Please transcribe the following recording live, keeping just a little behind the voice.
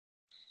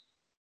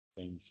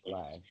things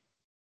flash,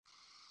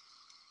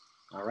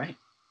 All right. and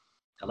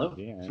Hello.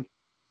 then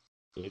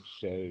it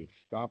says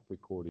stop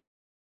recording,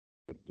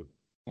 but the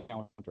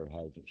counter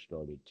hasn't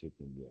started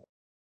ticking yet.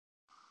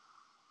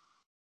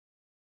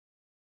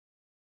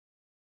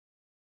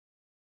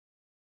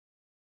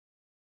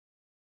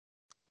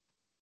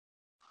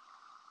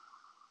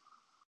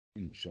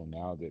 And so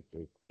now that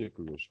the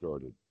ticker has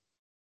started,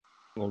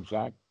 well,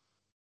 Zach,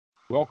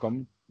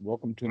 welcome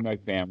to my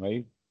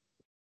family.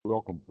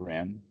 Welcome,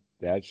 friend.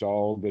 That's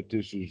all that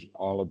this is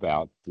all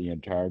about. The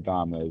entire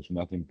Dharma is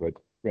nothing but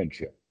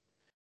friendship.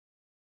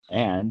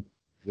 And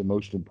the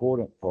most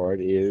important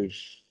part is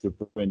the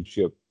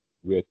friendship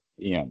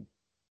within.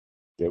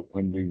 That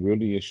when we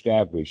really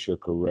establish a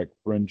correct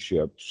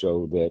friendship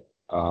so that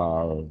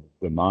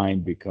the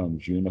mind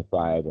becomes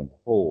unified and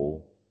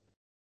whole,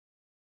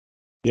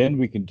 then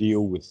we can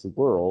deal with the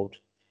world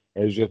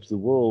as if the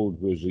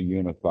world was a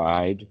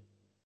unified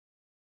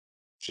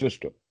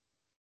system.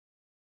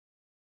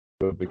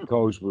 But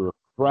because we're a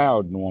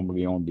crowd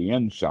normally on the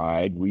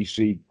inside, we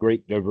see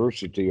great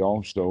diversity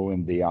also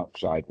in the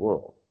outside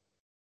world.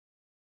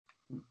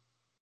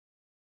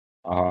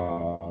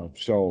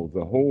 So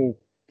the whole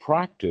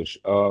practice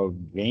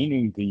of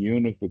gaining the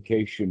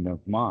unification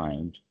of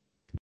mind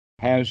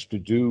has to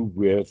do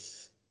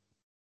with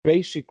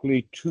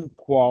basically two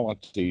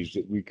qualities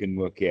that we can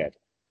look at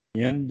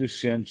in the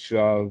sense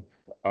of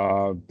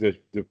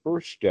the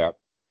first step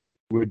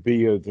would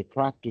be the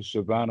practice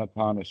of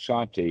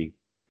Anapanasati,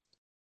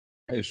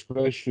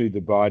 especially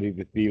the body,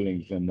 the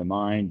feelings, and the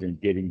mind, and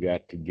getting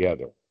that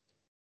together.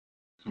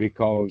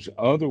 Because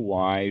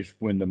otherwise,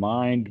 when the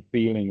mind,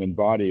 feeling, and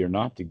body are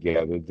not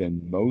together,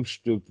 then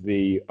most of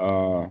the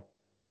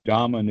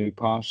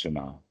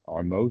Dhammanupassana,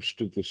 or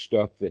most of the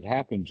stuff that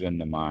happens in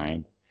the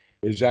mind,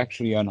 is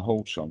actually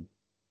unwholesome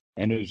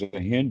and is a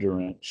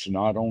hindrance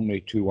not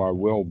only to our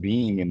well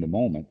being in the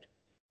moment,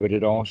 but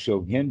it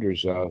also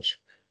hinders us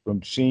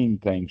from seeing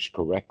things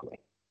correctly.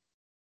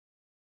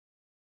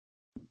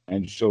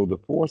 And so the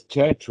fourth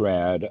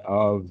tetrad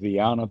of the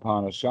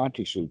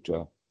Anapanasati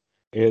Sutta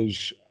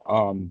is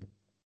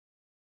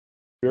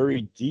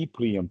very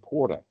deeply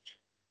important.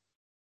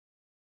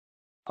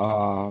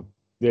 That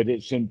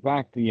it's in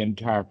fact the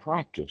entire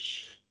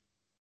practice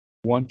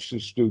once the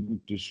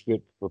student is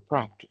fit for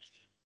practice,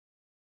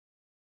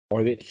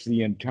 or it's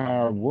the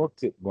entire work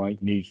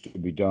that needs to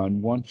be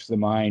done once the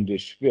mind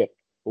is fit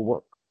for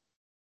work.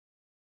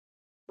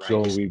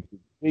 So Right. we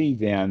see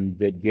then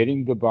that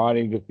getting the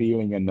body, the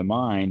feeling, and the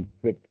mind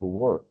fit for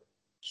work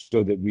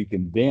so that we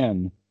can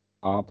then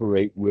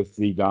operate with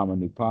the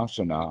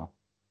Dhammanupassana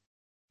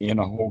in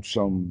a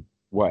wholesome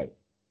way.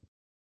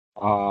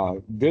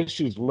 This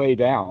is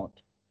laid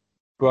out,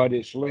 but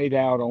it's laid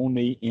out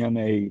only in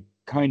a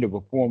kind of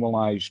a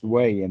formalized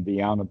way in the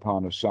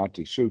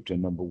Anapanasati Sutta,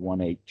 number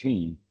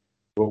 118.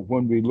 But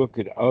when we look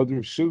at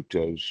other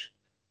suttas,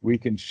 we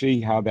can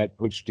see how that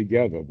puts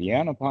together. The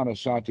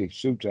Anapanasati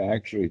Sutta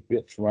actually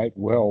fits right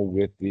well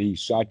with the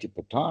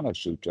Satipatthana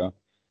Sutta,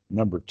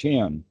 number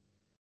 10,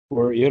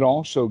 where it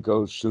also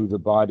goes through the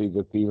body,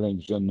 the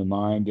feelings, and the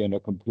mind in a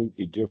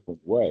completely different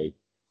way.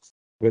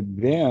 But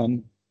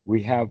then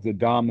we have the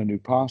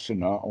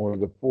Dhammanupassana, or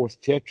the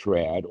fourth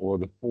tetrad, or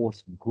the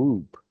fourth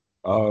group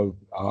of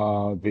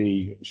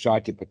the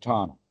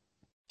Satipatthana.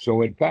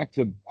 So, in fact,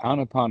 the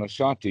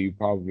Anapanasati, you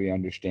probably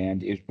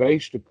understand, is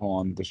based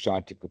upon the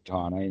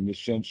Satipatthana in the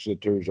sense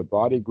that there's a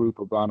body group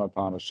of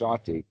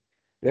Anapanasati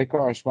that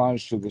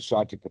corresponds to the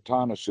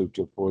Satipatthana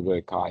Sutta for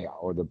the Kaya,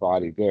 or the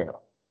body there.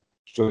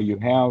 So you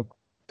have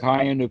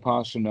Kaya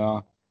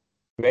Nupassana,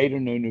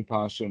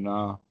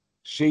 Vedana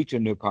Sita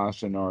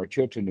Nupassana, or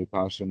Chitta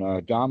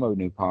Nupassana, Dhamma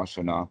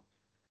Nupassana,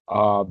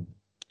 uh,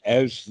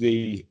 as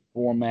the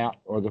format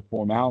or the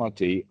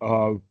formality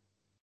of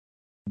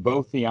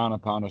both the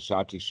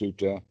Anapanasati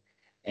Sutta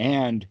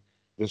and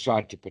the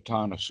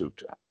Satipatthana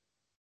Sutta.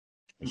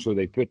 And so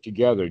they fit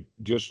together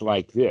just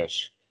like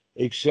this,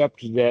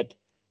 except that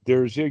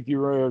there's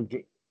ziggurat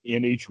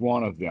in each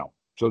one of them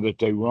so that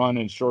they run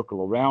and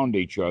circle around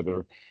each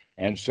other.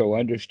 And so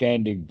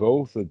understanding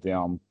both of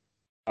them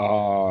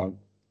of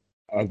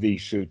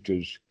these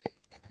suttas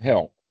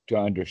help to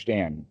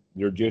understand.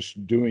 They're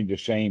just doing the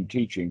same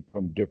teaching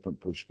from different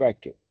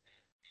perspectives.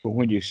 But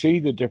when you see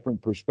the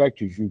different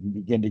perspectives, you can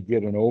begin to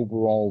get an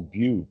overall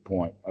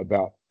viewpoint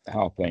about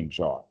how things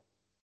are.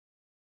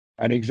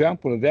 An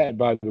example of that,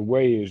 by the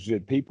way, is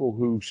that people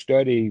who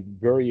study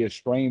various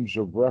frames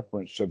of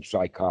reference of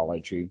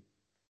psychology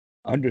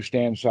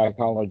understand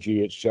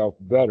psychology itself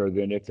better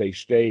than if they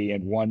stay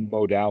in one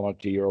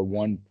modality or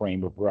one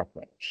frame of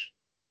reference.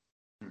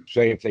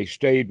 Say if they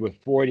stayed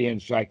with Freudian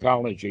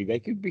psychology, they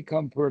could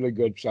become fairly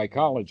good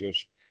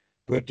psychologists,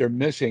 but they're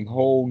missing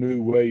whole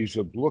new ways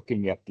of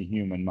looking at the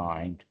human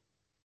mind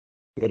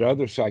that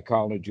other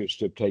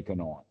psychologists have taken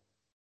on.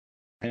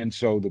 And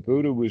so the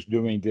Buddha was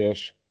doing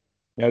this.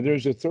 Now,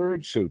 there's a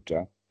third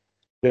sutta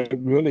that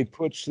really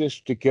puts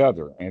this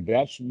together, and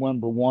that's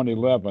number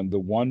 111, the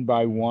one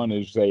by one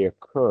as they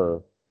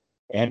occur.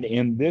 And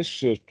in this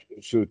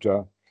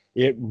sutta,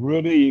 it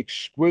really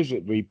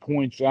exquisitely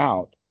points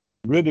out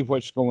really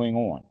what's going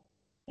on.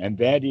 And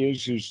that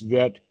is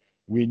that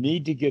we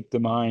need to get the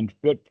mind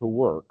fit for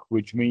work,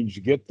 which means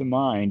get the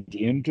mind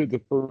into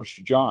the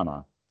first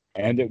jhana,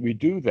 and that we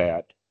do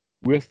that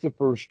with the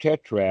first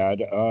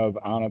tetrad of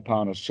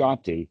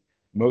Anapanasati,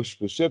 most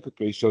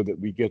specifically so that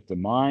we get the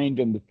mind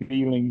and the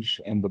feelings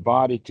and the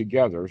body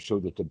together so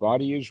that the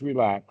body is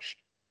relaxed.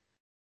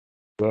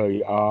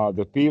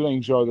 The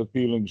feelings are the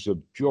feelings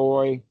of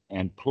joy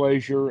and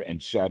pleasure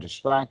and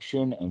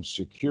satisfaction and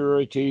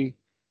security.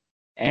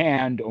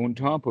 And on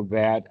top of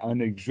that, an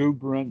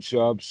exuberance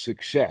of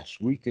success.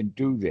 We can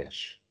do this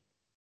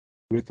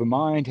with the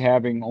mind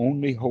having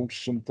only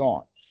wholesome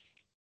thoughts.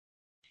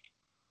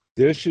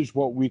 This is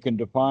what we can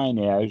define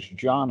as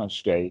jhana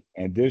state.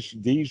 And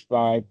these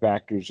 5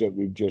 factors that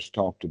we've just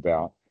talked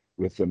about,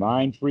 with the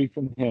mind free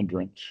from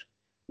hindrance,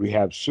 we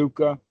have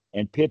sukha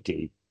and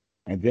piti,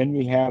 and then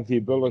we have the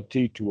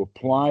ability to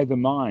apply the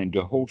mind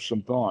to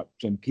wholesome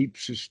thoughts and keep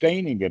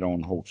sustaining it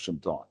on wholesome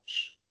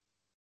thoughts.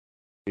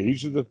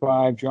 These are the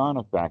 5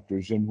 jhana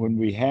factors. And when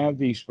we have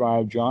these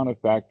 5 jhana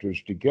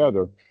factors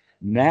together,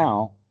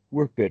 now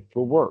we're fit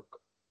for work.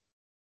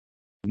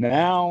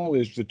 Now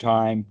is the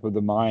time for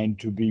the mind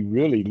to be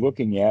really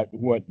looking at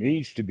what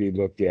needs to be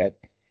looked at,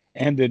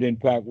 and that in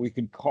fact we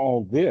can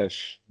call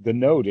this the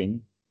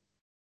noting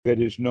that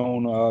is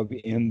known of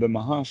in the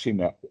Mahasi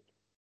method.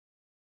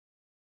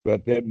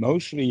 But that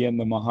mostly in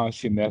the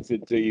Mahasi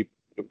method, the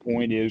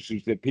point is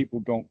that people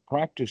don't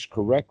practice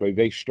correctly.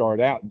 They start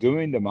out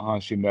doing the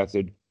Mahasi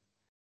method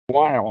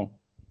while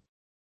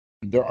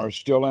there are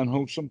still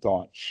unwholesome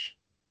thoughts,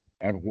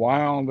 and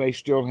while they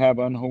still have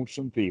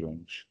unwholesome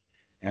feelings,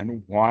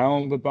 and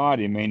while the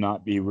body may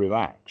not be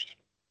relaxed.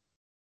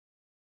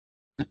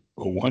 But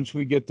once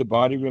we get the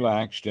body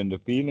relaxed and the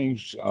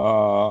feelings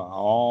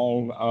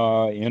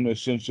all in a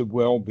sense of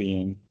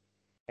well-being,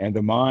 and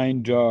the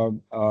mind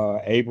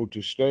able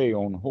to stay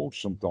on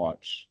wholesome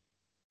thoughts,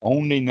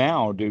 only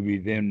now do we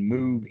then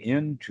move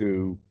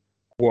into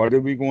what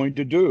are we going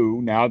to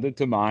do now that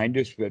the mind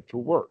is fit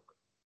for work.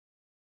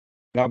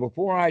 Now,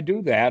 before I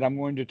do that, I'm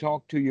going to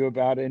talk to you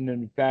about it, and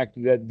in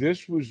fact, that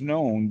this was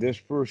known, this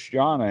first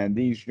jhana, and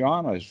these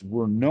jhanas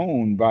were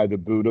known by the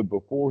Buddha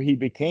before he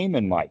became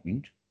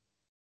enlightened,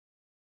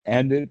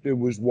 and that it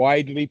was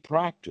widely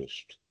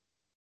practiced.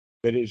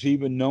 That it's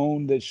even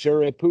known that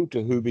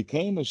Sariputta, who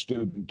became a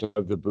student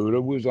of the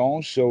Buddha, was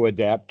also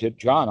adept at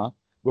jhana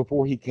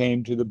before he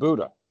came to the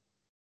Buddha.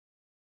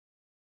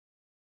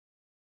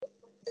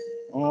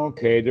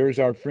 Okay, there's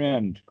our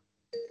friend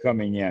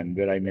coming in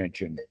that I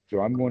mentioned.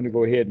 So I'm going to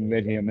go ahead and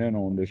let him in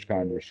on this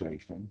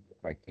conversation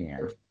if I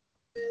can.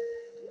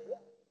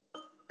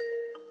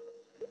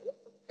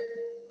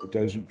 It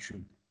doesn't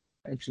shoot.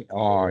 Actually,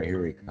 oh,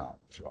 here he comes.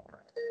 All right.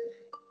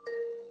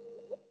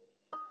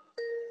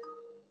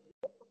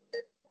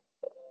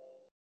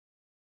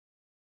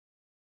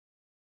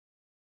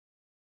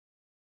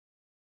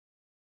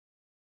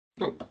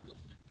 Oh.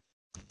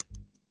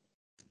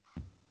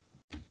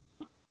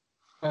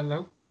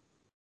 Hello.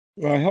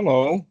 Well,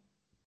 hello.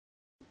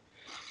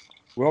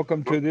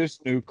 Welcome to this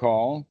new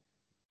call.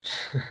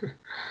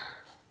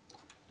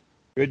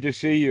 Good to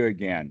see you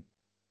again.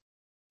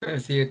 I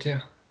see you too.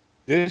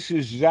 This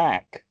is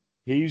Zach.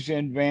 He's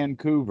in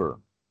Vancouver.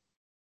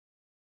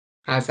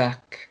 Hi,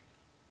 Zach.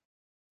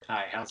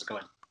 Hi, how's it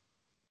going?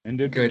 And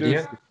Good, introduce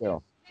yeah.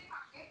 yourself.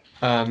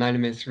 My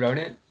name is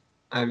Ronan.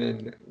 I'm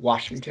in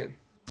Washington.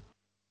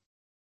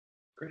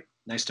 Great.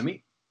 Nice to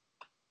meet.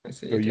 I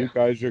see So you you too.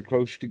 guys are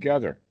close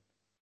together.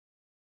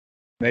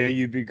 May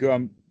you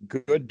become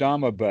good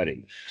Dhamma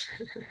buddies.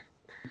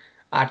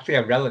 Actually, I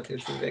have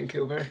relatives in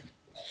Vancouver.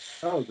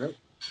 Oh, great.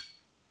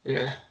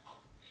 Yeah.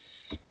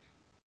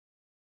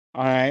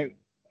 All right.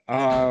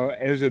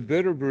 As a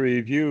bit of a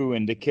review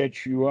and to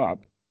catch you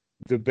up,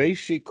 the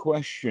basic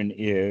question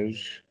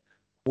is,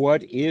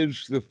 what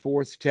is the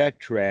 4th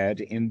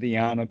tetrad in the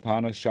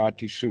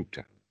Anapanasati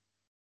Sutta?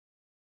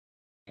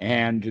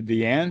 And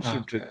the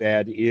answer to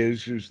that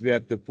is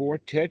that the 4th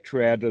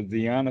tetrad of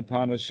the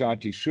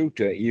Anapanasati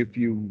Sutta, if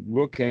you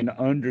look and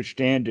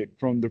understand it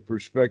from the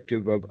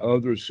perspective of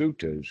other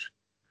suttas,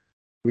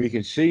 we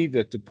can see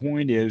that the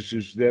point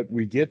is that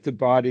we get the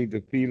body,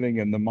 the feeling,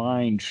 and the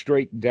mind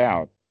straightened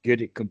out,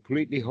 get it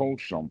completely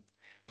wholesome,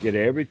 get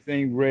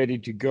everything ready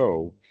to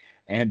go,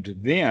 and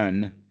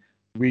then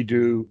we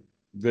do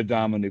the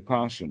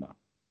Dhammanupassana.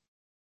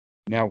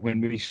 Now, when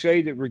we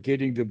say that we're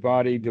getting the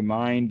body, the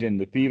mind, and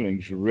the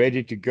feelings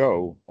ready to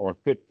go or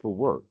fit for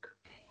work,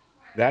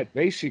 that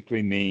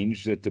basically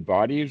means that the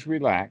body is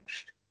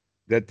relaxed,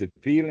 that the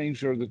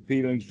feelings are the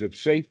feelings of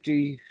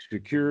safety,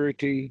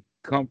 security,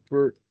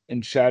 comfort,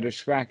 and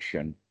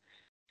satisfaction.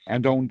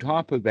 And on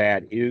top of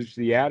that is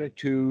the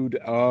attitude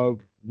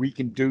of, we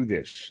can do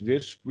this.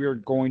 This we're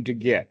going to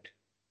get.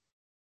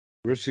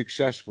 We're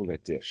successful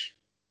at this.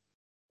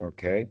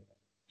 Okay?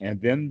 And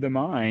then the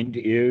mind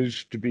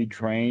is to be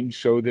trained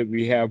so that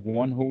we have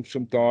one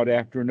wholesome thought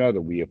after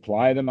another. We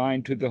apply the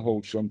mind to the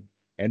wholesome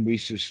and we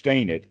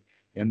sustain it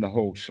in the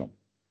wholesome.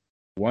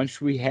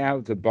 Once we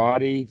have the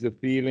body, the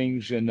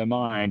feelings, and the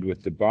mind,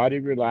 with the body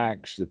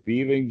relaxed, the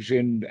feelings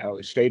in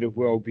a state of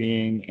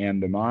well-being,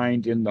 and the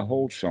mind in the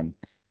wholesome,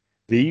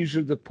 these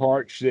are the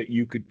parts that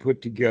you could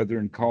put together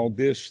and call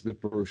this the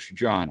first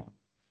jhana.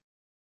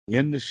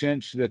 In the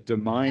sense that the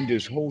mind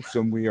is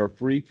wholesome, we are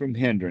free from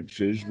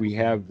hindrances. We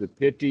have the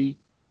piti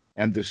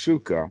and the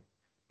sukha.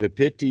 The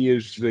piti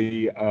is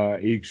the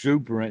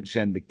exuberance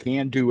and the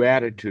can-do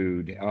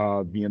attitude,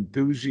 the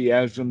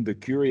enthusiasm, the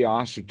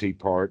curiosity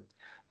part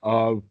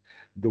of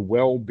the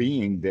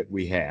well-being that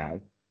we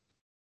have,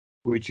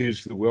 which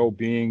is the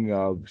well-being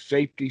of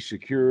safety,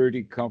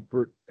 security,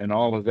 comfort, and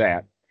all of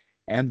that.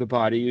 And the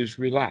body is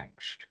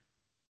relaxed.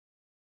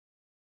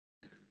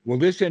 Well,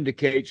 this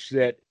indicates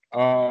that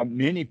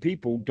many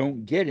people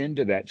don't get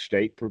into that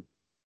state. For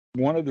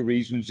one of the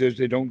reasons is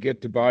they don't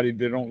get the body,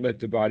 they don't let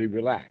the body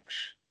relax.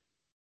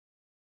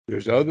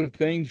 There's other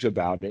things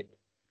about it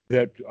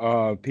that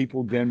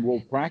people then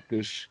will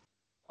practice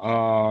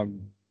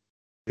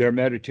their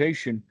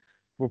meditation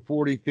for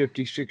 40,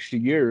 50, 60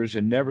 years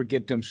and never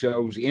get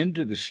themselves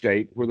into the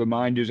state where the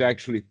mind is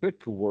actually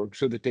fit for work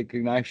so that they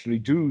can actually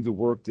do the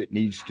work that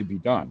needs to be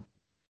done.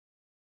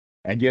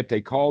 And yet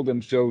they call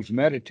themselves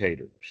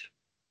meditators.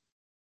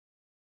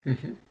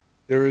 Mhm.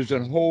 There is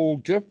a whole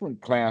different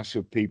class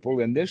of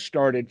people, and this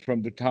started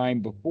from the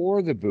time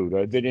before the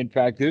Buddha, that in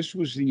fact this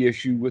was the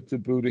issue with the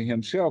Buddha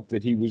himself,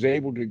 that he was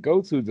able to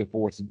go through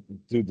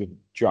the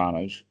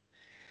jhanas,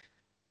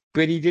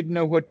 but he didn't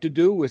know what to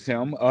do with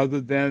them other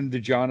than the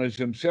jhanas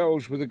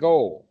themselves were the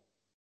goal,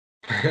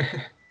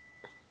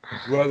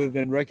 rather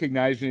than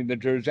recognizing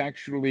that there's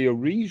actually a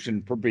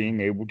reason for being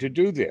able to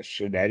do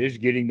this, and that is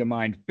getting the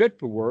mind fit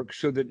for work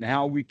so that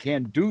now we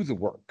can do the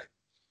work.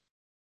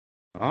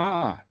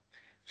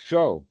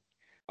 So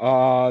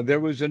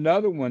there was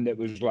another one that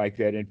was like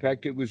that. In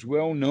fact, it was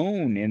well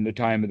known in the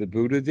time of the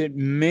Buddha that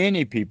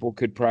many people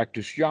could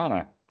practice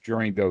jhana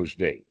during those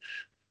days,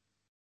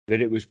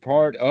 that it was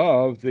part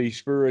of the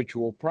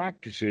spiritual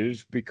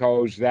practices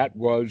because that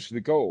was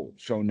the goal.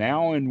 So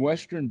now in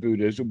Western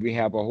Buddhism, we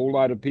have a whole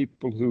lot of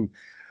people who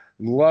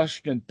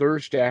lust and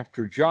thirst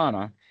after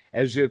jhana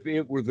as if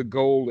it were the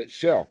goal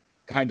itself,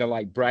 kind of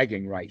like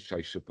bragging rights,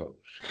 I suppose.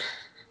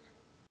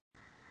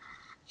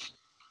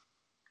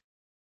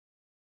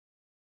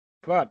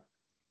 But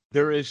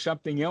there is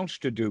something else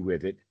to do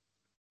with it,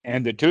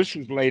 and that this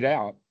is laid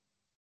out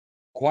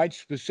quite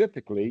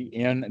specifically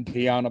in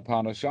the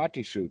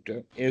Anapanasati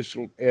Sutta.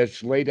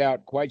 It's laid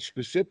out quite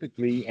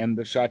specifically in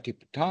the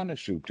Satipatthana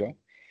Sutta,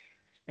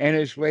 and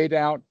it's laid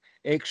out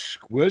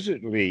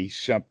exquisitely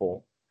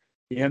simple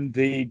in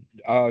the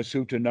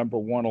Sutta number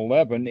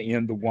 111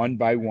 in the one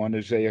by one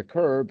as they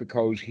occur,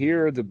 because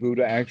here the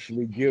Buddha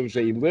actually gives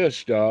a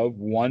list of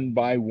one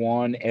by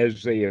one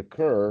as they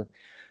occur,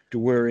 to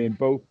where in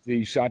both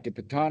the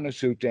Satipatthana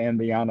Sutta and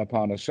the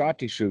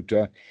Anapanasati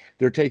Sutta,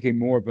 they're taking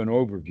more of an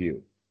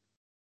overview.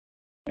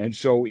 And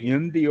so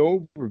in the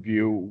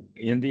overview,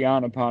 in the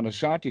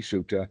Anapanasati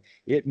Sutta,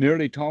 it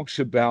merely talks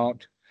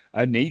about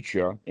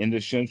anicca in the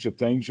sense of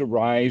things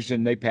arise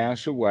and they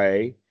pass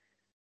away,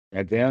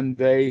 and then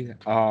they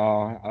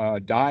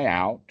die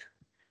out,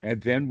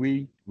 and then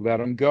we let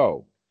them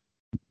go.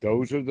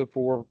 Those are the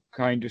four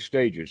kind of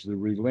stages. The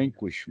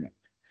relinquishment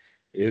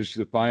is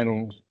the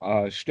final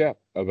step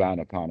of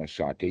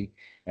Anapanasati.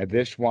 And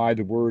that's why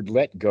the word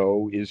let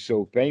go is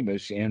so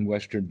famous in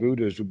Western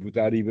Buddhism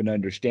without even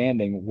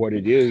understanding what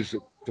it is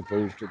it's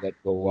supposed to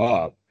let go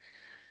of.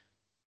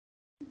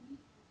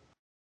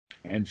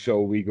 And so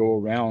we go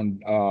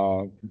around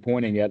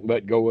pointing at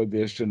let go of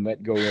this and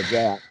let go of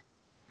that,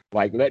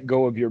 like let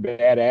go of your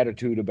bad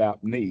attitude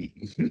about me.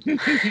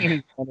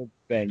 One of the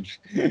things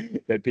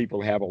that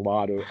people have a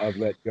lot of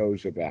let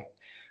goes about.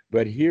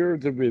 But here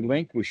the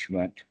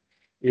relinquishment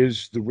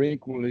is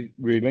the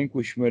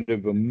relinquishment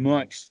of a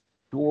much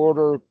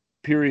shorter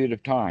period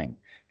of time,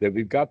 that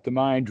we've got the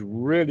mind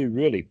really,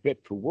 really fit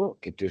for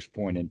work at this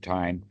point in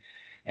time.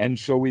 And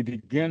so we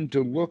begin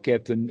to look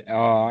at the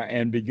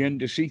and begin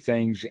to see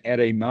things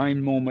at a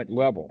mind moment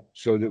level,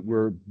 so that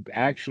we're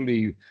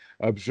actually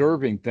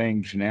observing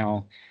things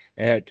now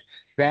at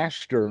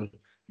faster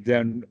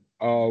than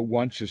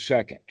once a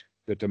second,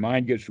 that the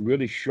mind gets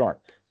really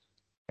sharp,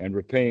 and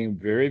we're paying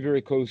very,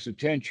 very close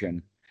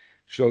attention,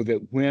 so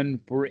that when,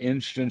 for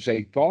instance,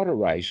 a thought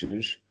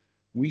arises,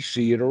 we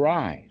see it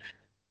arise.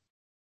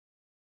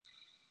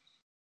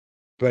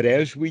 But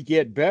as we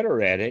get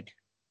better at it,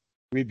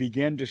 we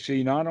begin to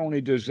see not only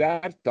does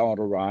that thought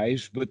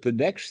arise, but the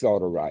next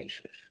thought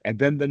arises, and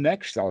then the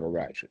next thought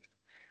arises.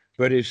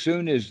 But as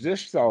soon as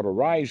this thought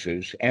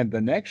arises and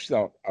the next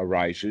thought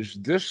arises,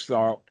 this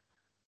thought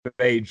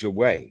fades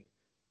away.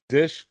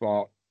 This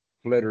thought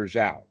flitters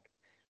out.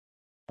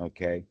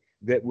 Okay.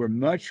 That we're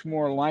much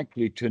more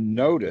likely to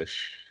notice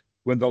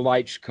when the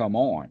lights come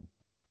on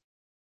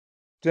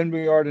than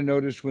we are to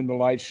notice when the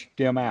lights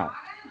dim out.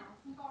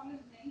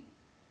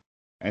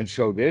 And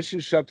so this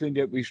is something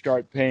that we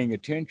start paying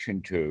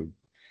attention to,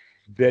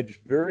 that's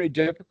very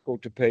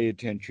difficult to pay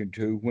attention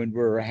to when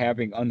we're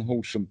having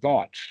unwholesome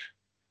thoughts.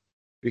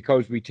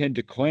 because we tend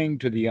to cling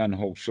to the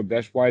unwholesome.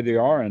 That's why they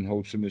are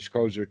unwholesome, is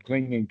because they're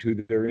clinging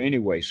to there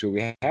anyway. So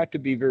we have to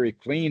be very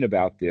clean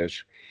about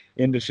this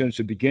in the sense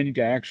of beginning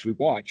to actually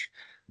watch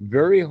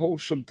very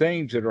wholesome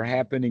things that are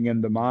happening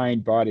in the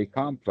mind body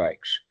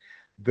complex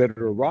that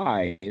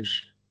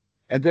arise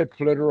and that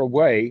flitter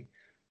away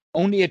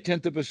only a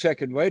tenth of a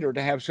second later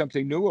to have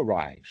something new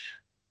arise,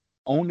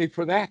 only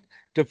for that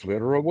to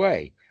flitter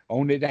away,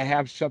 only to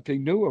have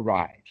something new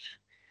arise.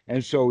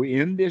 And so,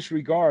 in this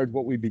regard,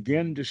 what we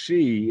begin to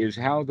see is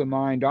how the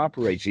mind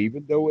operates.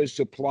 Even though it's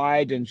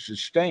supplied and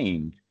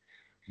sustained,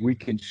 we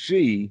can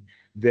see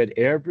that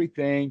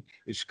everything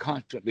is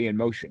constantly in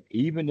motion,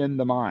 even in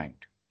the mind.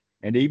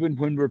 And even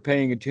when we're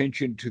paying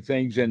attention to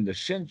things in the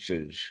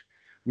senses,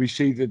 we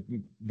see that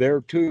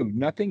there too,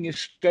 nothing is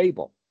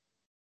stable,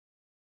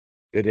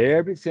 that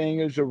everything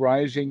is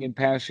arising and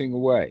passing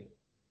away,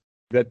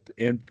 that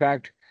in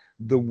fact,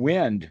 the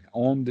wind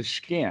on the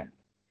skin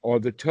or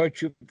the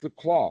touch of the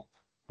cloth,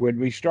 when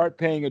we start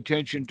paying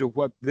attention to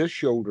what this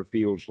shoulder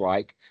feels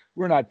like,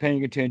 we're not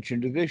paying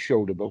attention to this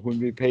shoulder. But when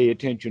we pay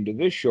attention to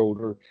this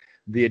shoulder,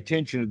 the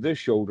attention of this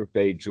shoulder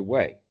fades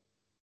away.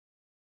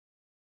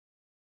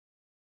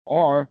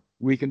 Or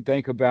we can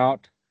think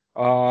about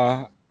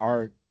our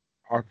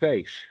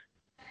face.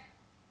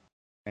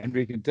 And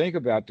we can think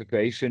about the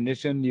face, and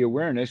it's in the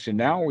awareness. And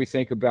now we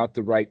think about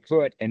the right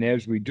foot. And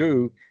as we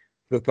do,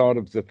 the thought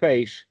of the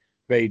face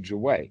fades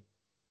away.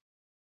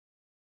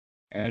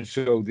 And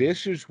so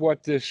this is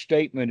what this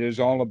statement is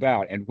all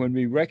about. And when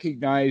we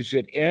recognize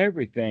that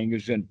everything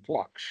is in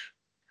flux,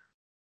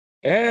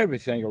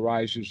 everything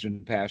arises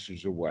and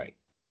passes away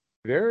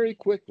very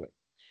quickly.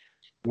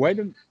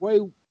 One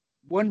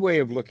way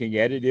of looking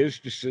at it is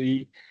to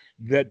see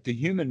that the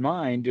human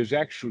mind is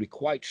actually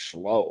quite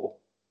slow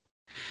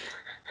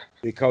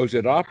because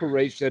it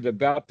operates at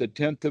about the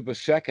tenth of a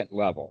second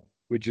level,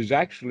 which is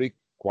actually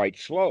quite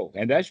slow.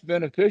 And that's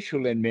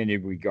beneficial in many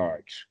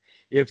regards.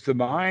 If the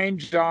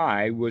mind's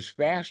eye was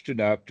fast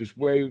enough to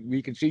where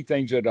we can see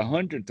things at a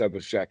hundredth of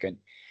a second,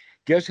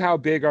 guess how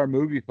big our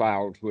movie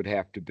files would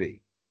have to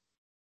be?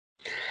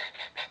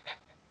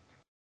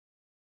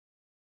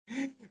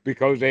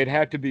 Because they'd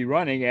have to be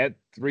running at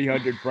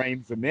 300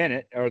 frames a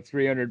minute or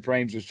 300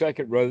 frames a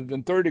second rather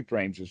than 30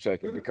 frames a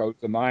second because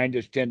the mind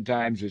is 10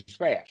 times as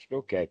fast.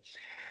 Okay.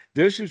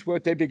 This is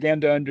what they began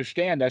to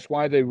understand. That's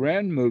why they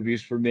ran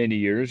movies for many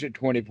years at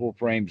 24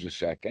 frames a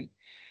second,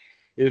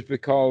 is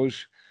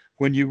because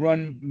when you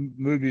run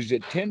movies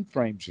at 10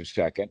 frames a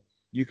second,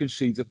 you can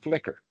see the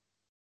flicker,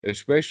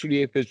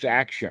 especially if it's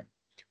action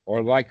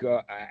or like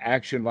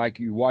action, like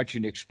you watch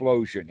an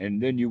explosion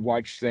and then you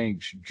watch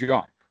things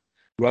jump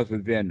rather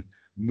than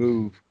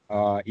move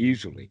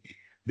easily.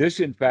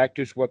 This, in fact,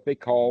 is what they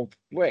call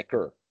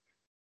flicker.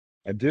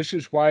 And this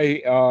is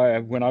why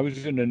when I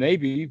was in the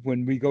Navy,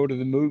 when we go to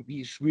the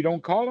movies, we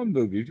don't call them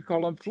movies, we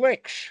call them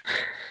flicks.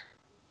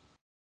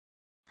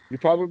 You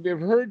probably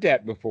have heard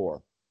that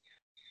before.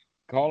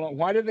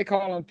 Why do they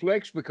call them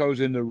flicks?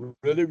 Because in the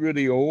really,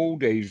 really old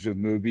days of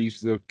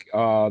movies,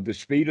 the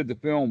speed of the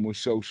film was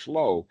so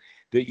slow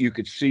that you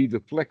could see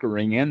the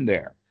flickering in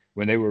there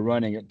when they were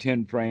running at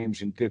 10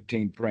 frames and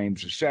 15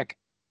 frames a second.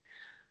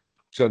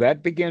 So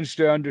that begins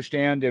to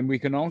understand, and we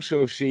can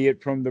also see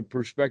it from the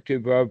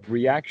perspective of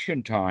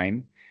reaction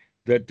time,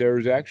 that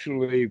there's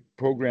actually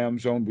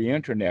programs on the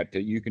internet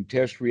that you can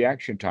test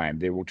reaction time.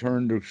 They will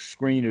turn the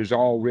screen as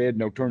all red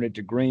and they'll turn it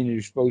to green, and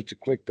you're supposed to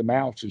click the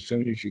mouse as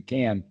soon as you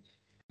can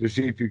to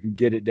see if you can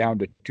get it down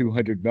to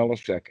 200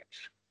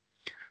 milliseconds.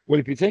 Well,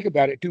 if you think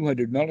about it,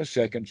 200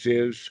 milliseconds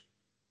is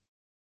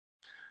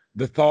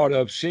the thought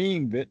of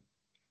seeing it,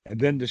 and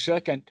then the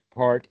second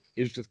part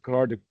is the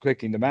part of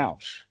clicking the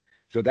mouse.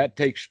 So that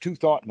takes two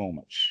thought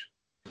moments,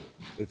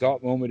 the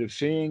thought moment of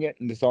seeing it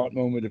and the thought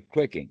moment of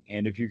clicking.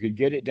 And if you could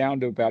get it down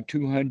to about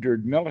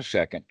 200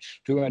 milliseconds,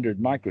 200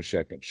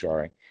 microseconds,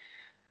 sorry,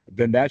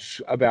 then that's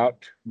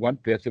about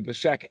 1/5 of a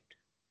second.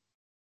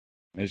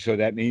 And so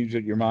that means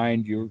that your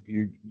mind,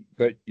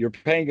 but you're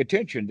paying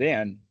attention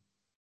then.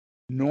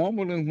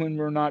 Normally, when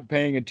we're not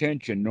paying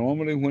attention,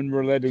 normally when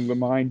we're letting the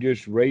mind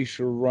just race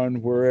or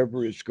run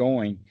wherever it's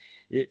going,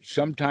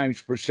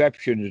 sometimes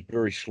perception is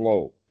very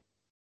slow.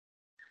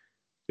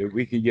 That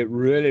we can get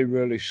really,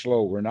 really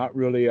slow. We're not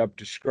really up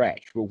to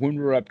scratch. But when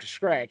we're up to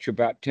scratch,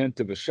 about 10th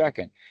of a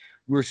second,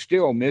 we're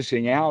still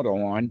missing out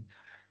on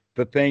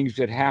the things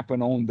that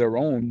happen on their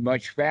own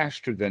much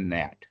faster than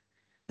that.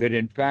 That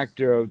in fact,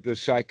 the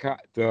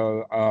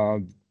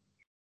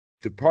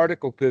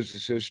particle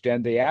physicist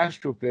and the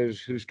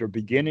astrophysicist are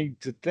beginning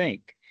to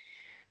think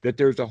that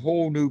there's a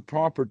whole new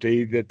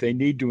property that they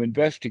need to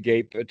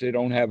investigate, but they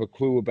don't have a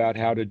clue about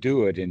how to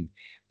do it. And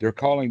they're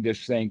calling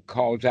this thing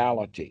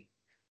causality,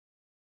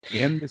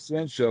 in the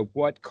sense of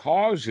what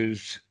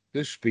causes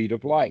the speed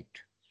of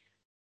light.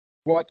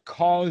 What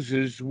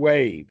causes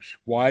waves?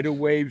 Why do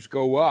waves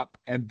go up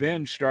and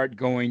then start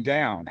going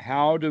down?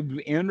 How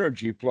do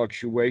energy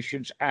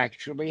fluctuations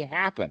actually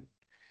happen?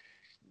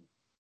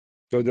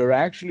 So they're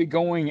actually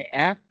going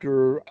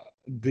after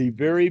the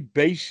very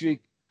basic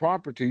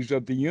properties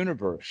of the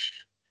universe.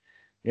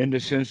 in the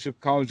sense of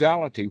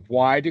causality.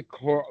 Why do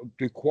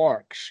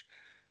quarks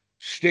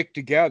stick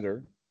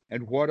together,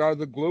 and what are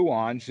the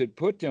gluons that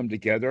put them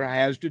together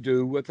has to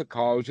do with the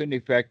cause and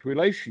effect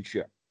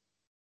relationship.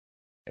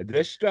 And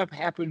this stuff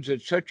happens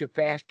at such a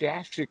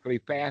fantastically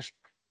fast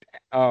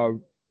uh,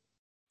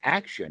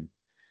 action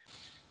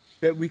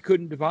that we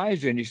couldn't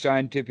devise any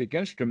scientific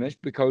instruments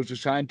because the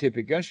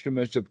scientific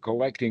instruments of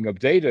collecting of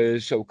data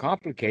is so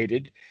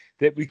complicated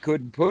that we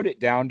couldn't put it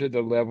down to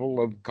the level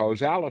of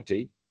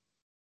causality.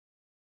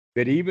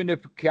 That even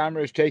if a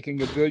camera is taking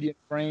 1 billion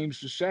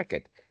frames a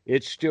second,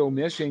 it's still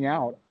missing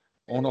out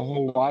on a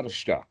whole lot of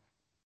stuff.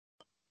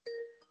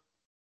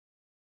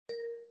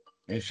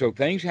 And so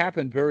things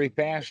happen very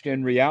fast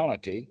in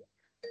reality,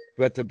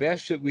 but the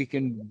best that we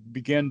can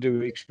begin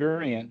to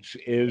experience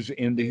is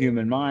in the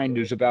human mind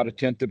is about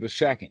 1/10 of a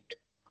second.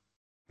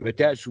 But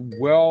that's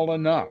well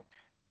enough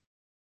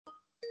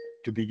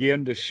to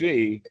begin to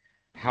see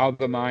how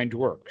the mind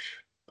works.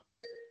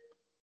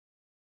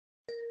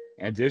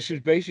 And this is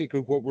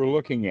basically what we're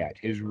looking at,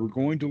 is we're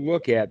going to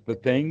look at the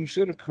things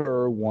that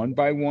occur one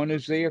by one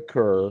as they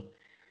occur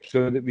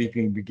so that we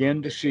can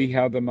begin to see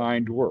how the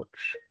mind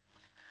works.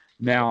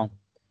 Now,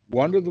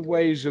 one of the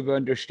ways of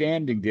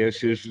understanding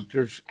this is that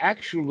there's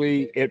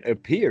actually, it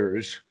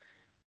appears,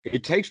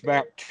 it takes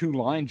about 2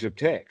 lines of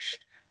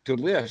text to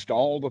list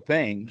all the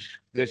things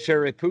that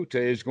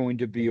Sariputta is going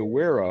to be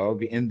aware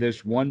of in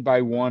this one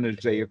by one as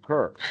they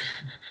occur.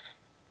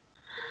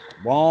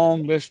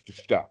 Long list of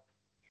stuff.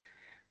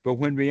 But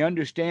when we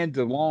understand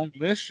the long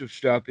list of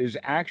stuff is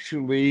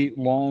actually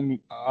long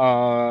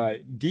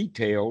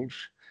details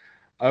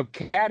of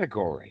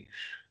categories,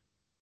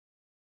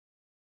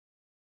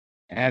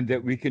 and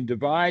that we can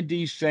divide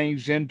these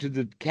things into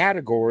the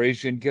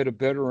categories and get a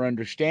better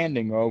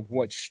understanding of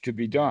what's to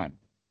be done.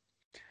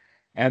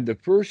 And the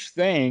first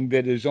thing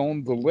that is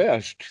on the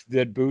list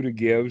that Buddha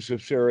gives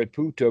of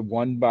Sariputta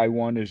one by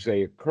one as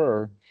they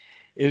occur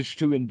is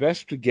to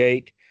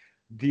investigate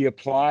the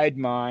applied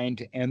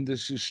mind and the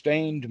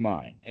sustained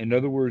mind. In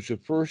other words, the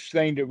first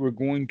thing that we're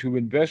going to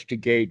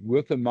investigate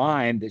with a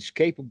mind that's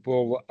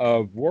capable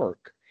of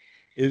work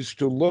is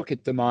to look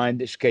at the mind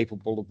that's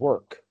capable of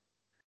work.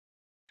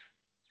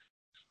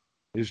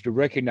 Is to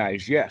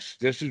recognize, yes,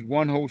 this is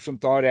one wholesome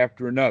thought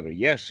after another.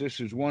 Yes,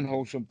 this is one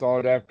wholesome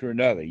thought after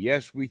another.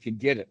 Yes, we can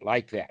get it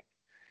like that.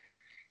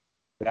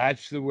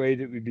 That's the way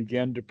that we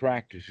begin to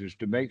practice, is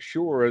to make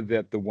sure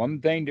that the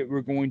one thing that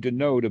we're going to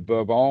note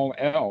above all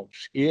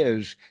else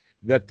is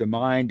that the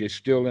mind is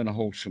still in a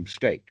wholesome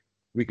state.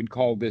 We can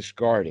call this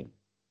guarding.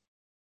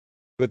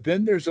 But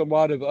then there's a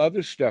lot of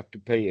other stuff to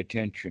pay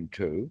attention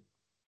to.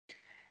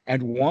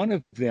 And one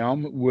of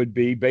them would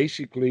be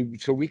basically,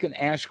 so we can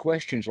ask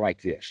questions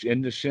like this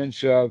in the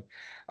sense of,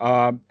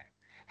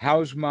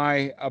 how's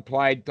my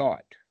applied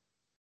thought?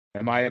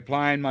 Am I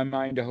applying my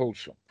mind to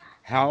wholesome?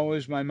 How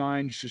is my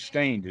mind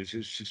sustained? Is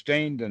it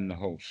sustained in the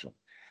wholesome?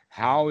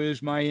 How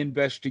is my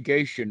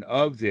investigation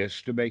of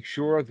this to make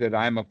sure that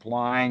I'm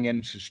applying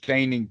and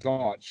sustaining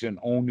thoughts in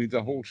only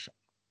the wholesome?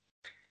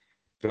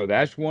 So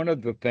that's one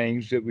of the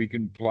things that we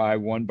can apply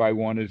one by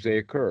one as they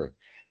occur.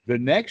 The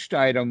next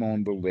item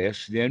on the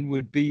list then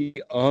would be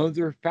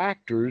other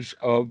factors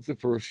of the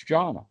first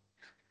jhana.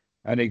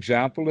 An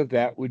example of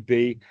that would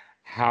be,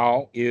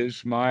 how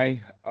is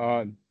my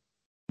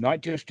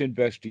not just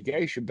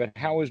investigation, but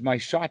how is my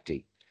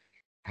sati?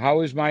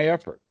 How is my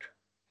effort?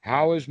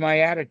 How is my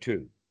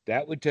attitude?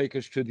 That would take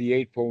us to the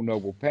Eightfold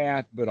Noble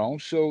Path, but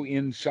also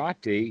in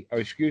sati, or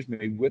excuse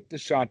me, with the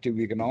sati,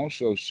 we can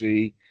also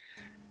see,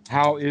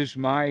 how is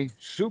my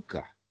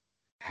sukha?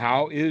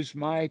 How is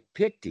my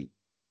piti?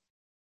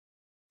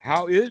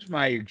 How is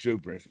my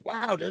exuberance?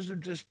 Wow,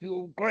 doesn't this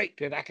feel great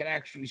that I can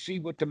actually see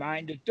what the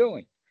mind is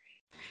doing?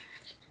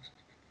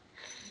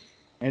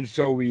 And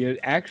so we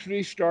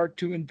actually start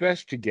to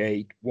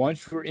investigate.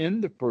 Once we're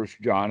in the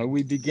first jhana,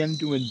 we begin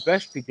to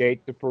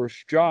investigate the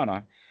first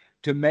jhana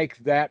to make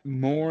that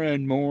more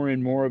and more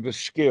and more of a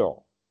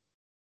skill.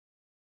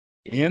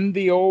 In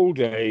the old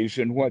days,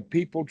 and what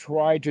people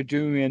try to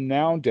do in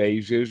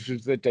nowadays is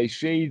that they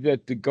see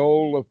that the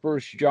goal of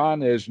first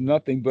jhana is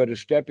nothing but a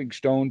stepping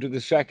stone to the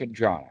second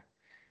jhana.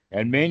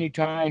 And many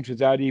times,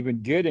 without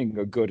even getting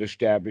a good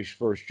established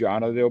first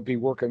jhana, they'll be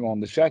working on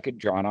the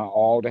second jhana,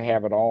 all to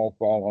have it all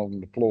fall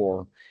on the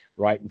floor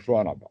right in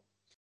front of them.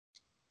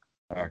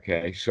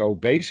 Okay, so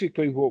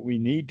basically what we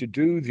need to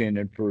do then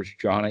in first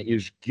jhana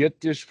is get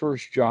this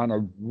first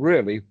jhana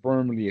really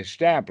firmly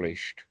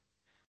established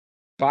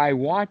by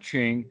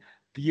watching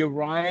the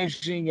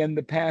arising and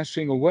the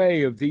passing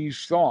away of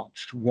these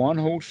thoughts. One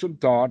wholesome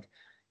thought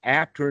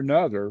after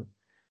another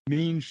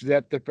means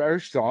that the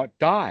first thought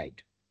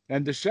died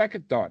and the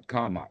second thought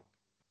come up.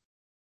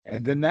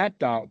 And then that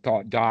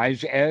thought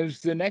dies as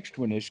the next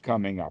one is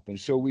coming up. And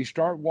so we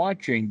start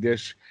watching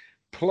this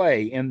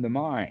play in the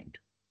mind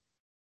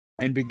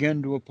and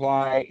begin to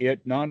apply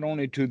it not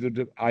only to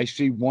the, I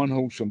see one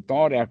wholesome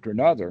thought after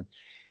another,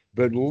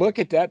 but look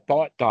at that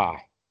thought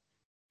die.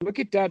 Look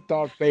at that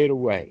thought fade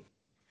away.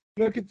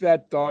 Look at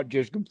that thought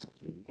just,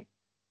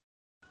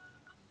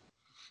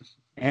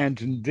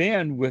 And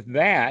then with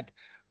that,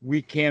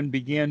 we can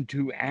begin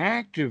to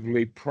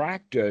actively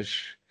practice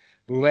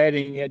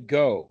letting it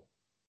go,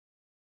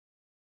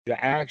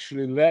 to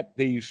actually let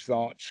these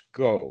thoughts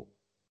go,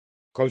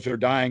 because they're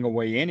dying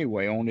away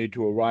anyway, only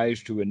to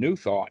arise to a new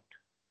thought.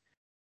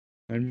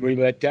 And we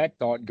let that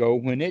thought go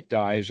when it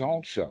dies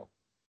also,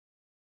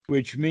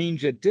 which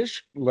means at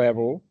this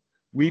level,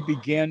 we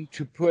begin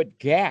to put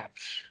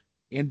gaps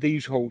in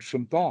these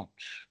wholesome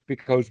thoughts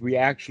because we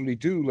actually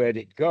do let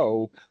it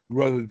go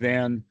rather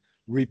than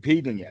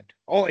repeating it.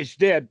 Oh, it's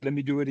dead. Let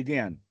me do it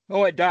again.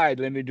 Oh, it died.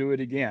 Let me do it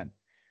again.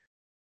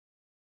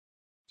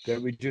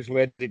 That we just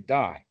let it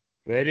die,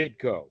 let it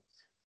go.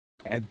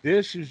 And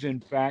this is, in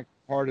fact,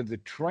 part of the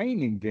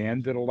training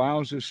then that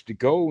allows us to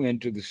go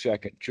into the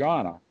second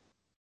jhana,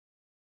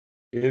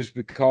 is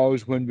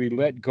because when we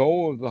let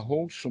go of the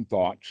wholesome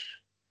thoughts,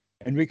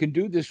 and we can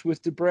do this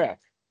with the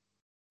breath,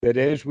 that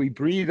as we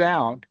breathe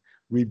out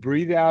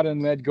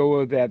and let go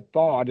of that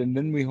thought, and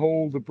then we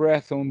hold the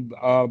breath on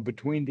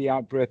between the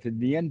out breath and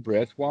the in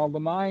breath while the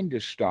mind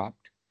is stopped.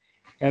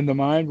 And the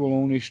mind will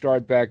only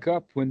start back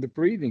up when the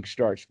breathing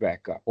starts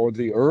back up, or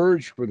the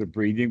urge for the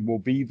breathing will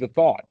be the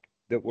thought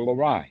that will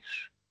arise.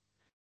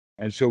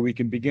 And so we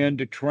can begin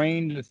to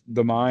train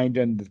the mind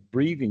and the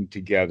breathing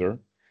together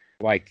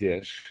like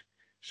this,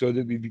 so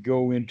that we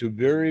go into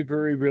very,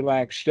 very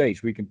relaxed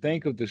states. We can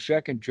think of the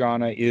second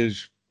jhana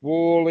is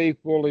fully,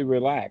 fully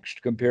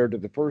relaxed compared to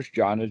the first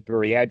jhana is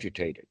very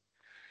agitated.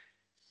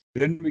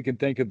 Then we can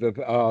think of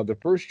the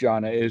first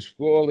jhana is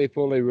fully,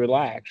 fully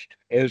relaxed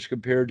as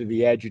compared to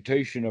the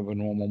agitation of a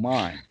normal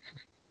mind.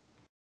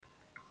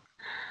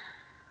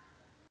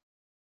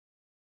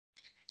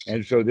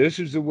 And so this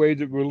is the way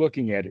that we're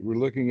looking at it. We're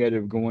looking at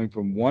it going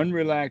from one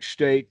relaxed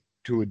state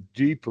to a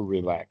deeper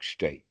relaxed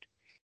state.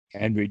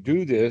 And we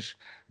do this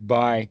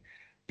by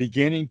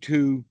beginning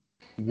to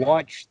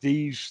watch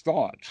these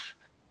thoughts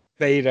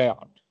fade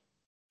out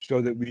so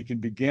that we can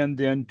begin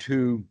then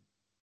to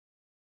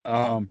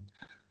um,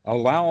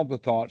 allow the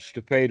thoughts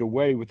to fade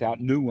away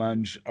without new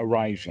ones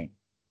arising.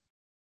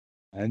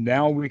 And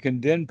now we can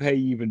then pay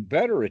even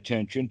better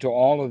attention to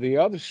all of the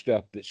other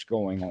stuff that's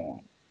going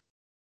on,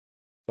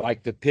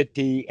 like the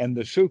piti and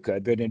the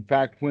sukha, that in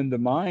fact, when the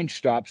mind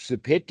stops, the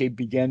piti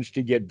begins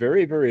to get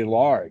very, very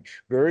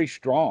large, very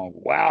strong.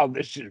 Wow,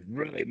 this is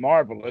really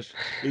marvelous.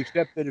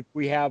 Except that if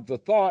we have the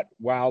thought,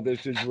 wow,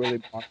 this is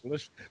really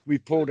marvelous, we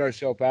pulled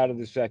ourselves out of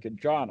the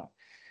second jhana.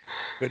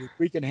 But if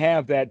we can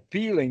have that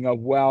feeling of,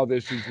 wow,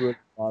 this is really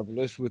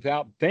marvelous,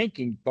 without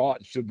thinking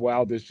thoughts of,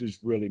 wow, this is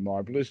really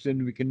marvelous,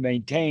 then we can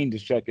maintain the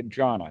second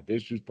jhana.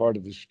 This is part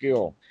of the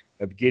skill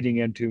of getting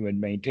into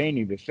and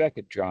maintaining the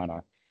second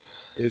jhana,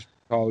 is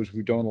because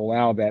we don't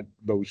allow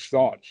those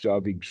thoughts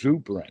of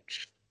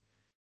exuberance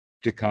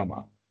to come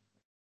up.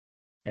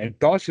 And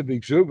thoughts of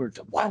exuberance,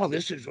 wow,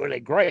 this is really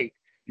great,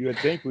 you would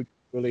think would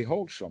be really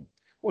wholesome.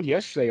 Well,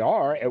 yes, they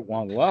are at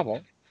one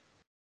level,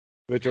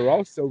 but they're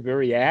also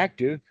very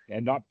active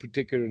and not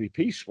particularly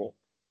peaceful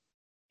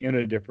in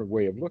a different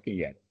way of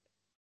looking at it.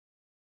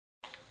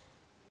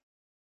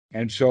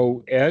 And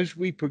so as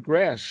we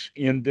progress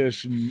in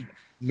this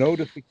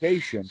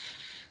notification,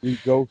 we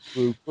go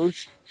through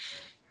first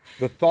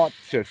the thought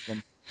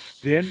system,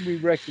 then we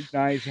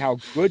recognize how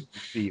good we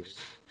feel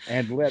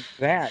and let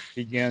that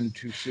begin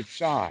to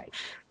subside.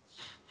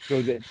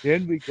 So that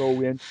then we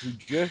go into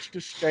just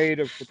a state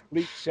of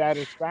complete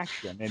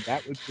satisfaction, and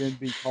that would then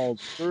be called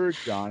third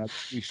jhana.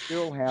 We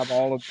still have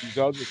all of these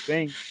other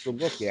things to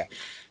look at.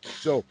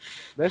 So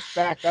let's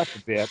back up a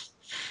bit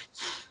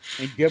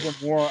and give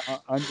a more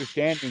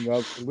understanding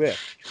of the list,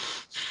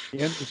 in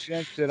the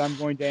sense that I'm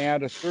going to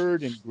add a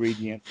third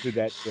ingredient to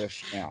that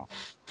list now.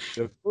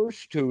 The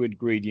first two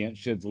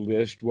ingredients of the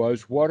list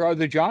was, what are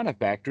the jhana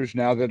factors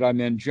now that I'm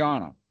in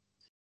jhana?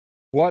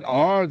 What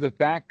are the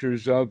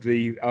factors of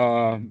the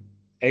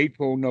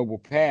Eightfold Noble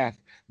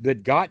Path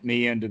that got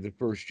me into the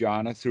first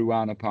jhana through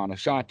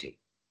Anapanasati?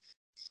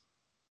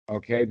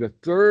 Okay, the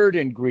third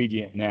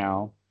ingredient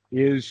now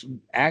is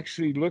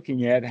actually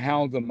looking at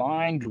how the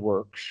mind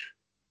works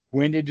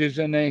when it is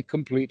in a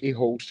completely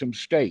wholesome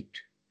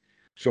state.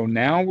 So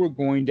now we're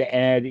going to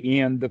add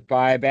in the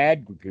five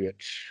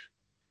aggregates.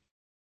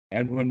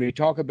 And when we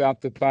talk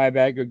about the five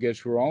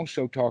aggregates, we're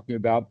also talking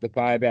about the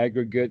five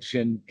aggregates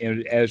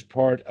as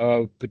part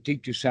of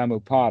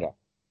Paticca.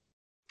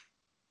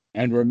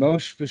 And we're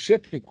most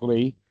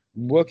specifically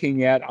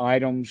looking at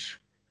items.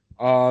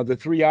 The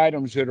three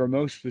items that are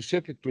most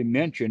specifically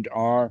mentioned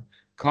are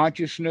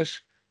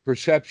consciousness,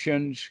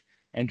 perceptions,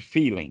 and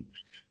feelings.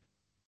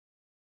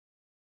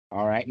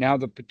 All right. Now,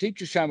 the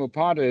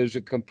Paticca is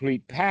a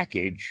complete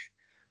package,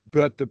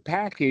 but the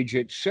package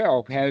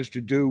itself has to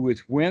do with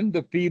when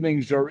the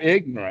feelings are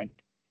ignorant.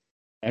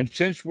 And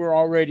since we're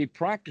already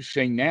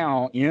practicing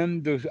now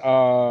in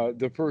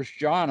the first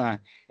jhana,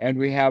 and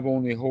we have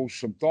only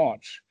wholesome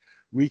thoughts,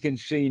 we can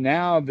see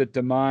now that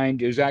the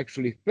mind is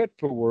actually fit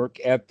for work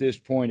at this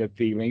point of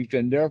feelings,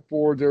 and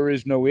therefore there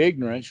is no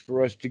ignorance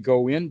for us to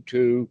go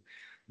into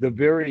the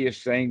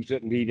various things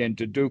that lead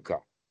into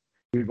dukkha.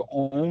 We've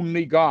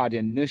only got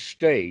in this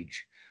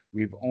stage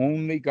We've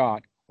only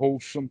got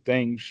wholesome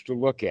things to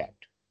look at.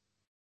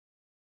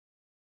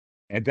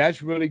 And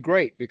that's really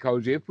great,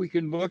 because if we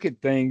can look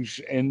at things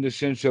in the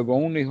sense of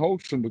only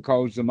wholesome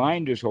because the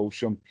mind is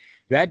wholesome,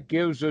 that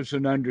gives us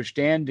an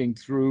understanding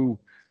through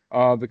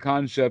the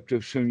concept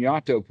of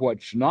sunyata of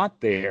what's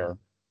not there.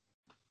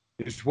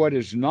 Is what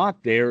is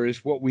not there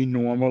is what we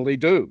normally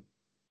do.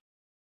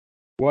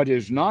 What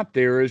is not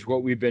there is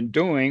what we've been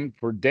doing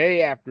for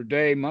day after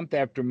day, month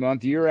after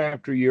month, year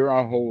after year,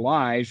 our whole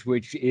lives,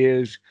 which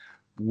is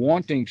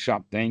wanting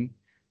something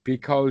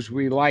because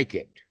we like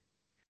it.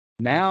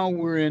 Now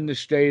we're in the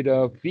state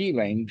of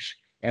feelings,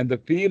 and the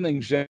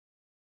feelings that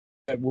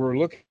we're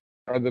looking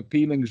at are the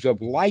feelings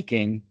of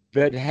liking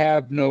that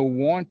have no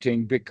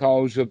wanting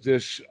because of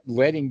this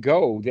letting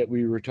go that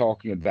we were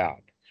talking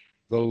about.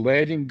 The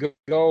letting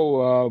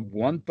go of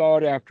one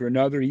thought after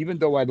another. Even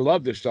though I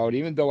love this thought,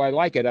 even though I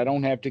like it, I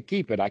don't have to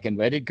keep it. I can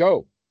let it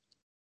go.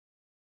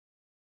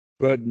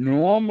 But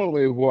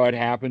normally what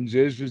happens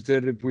is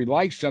that if we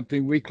like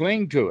something, we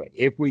cling to it.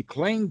 If we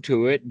cling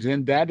to it,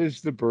 then that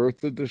is the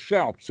birth of the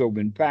self. So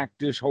in fact,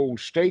 this whole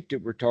state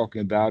that we're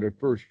talking about at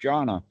first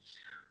jhana,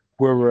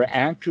 where we're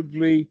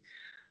actively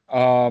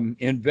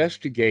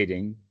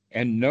investigating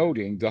and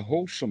noting the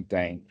wholesome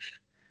things,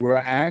 we're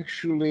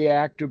actually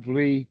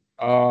actively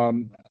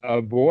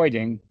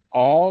avoiding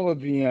all of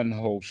the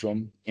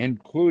unwholesome,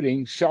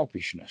 including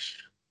selfishness.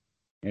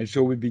 And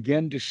so we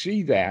begin to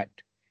see that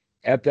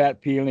at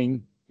that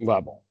feeling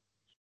level.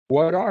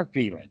 What are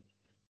feelings?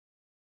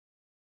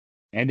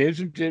 And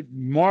isn't it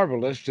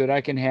marvelous that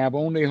I can have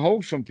only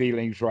wholesome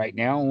feelings right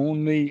now,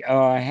 only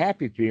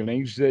happy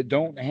feelings that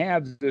don't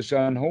have this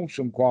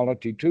unwholesome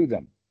quality to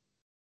them?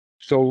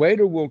 So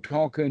later we'll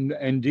talk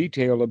in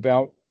detail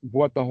about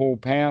what the whole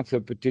path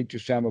of paticca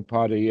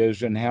samuppada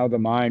is and how the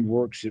mind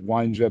works. It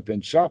winds up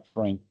in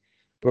suffering.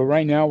 But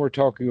right now we're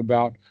talking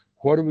about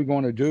what are we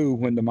going to do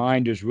when the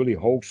mind is really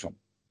wholesome?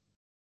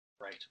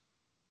 Right.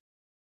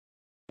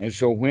 And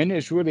so when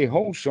it's really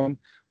wholesome,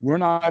 we're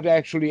not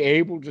actually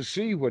able to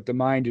see what the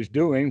mind is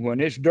doing when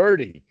it's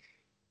dirty,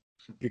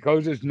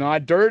 because it's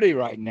not dirty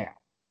right now.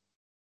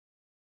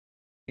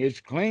 It's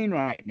clean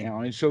right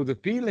now. And so the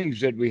feelings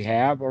that we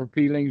have are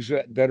feelings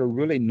that are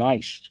really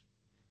nice.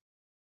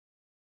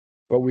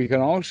 But we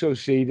can also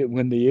see that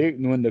when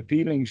the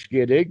feelings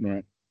get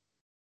ignorant,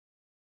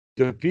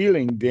 the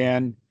feeling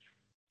then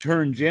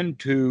turns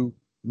into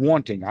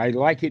wanting. I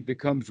like it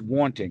becomes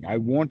wanting. I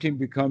wanting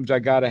becomes I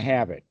got to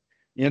have it.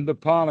 In the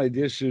Pali,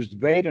 this is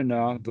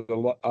Vedana,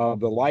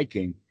 the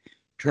liking,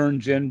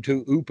 turns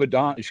into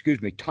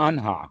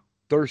tanha,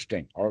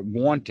 thirsting or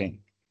wanting.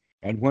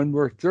 And when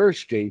we're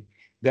thirsty,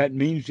 that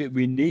means that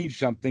we need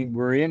something.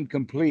 We're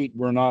incomplete.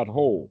 We're not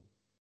whole.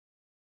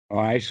 All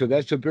right. So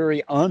that's a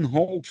very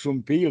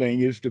unwholesome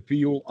feeling, is to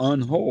feel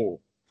unwhole.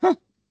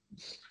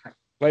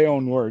 Play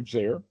on words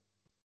there.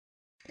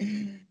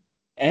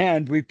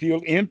 And we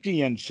feel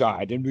empty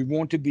inside, and we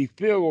want to be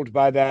filled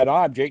by that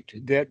object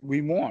that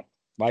we want,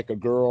 like a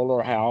girl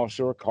or a house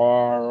or a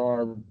car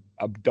or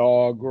a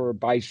dog or a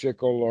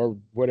bicycle or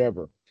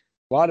whatever.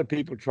 A lot of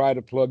people try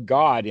to plug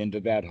God into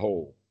that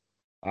hole.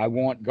 I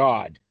want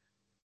God.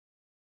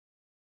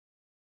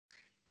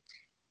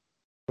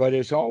 But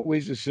it's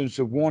always a sense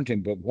of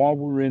wanting. But while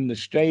we're in the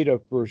state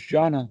of first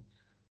jhana,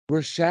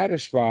 we're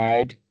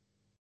satisfied,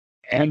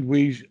 and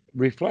we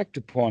reflect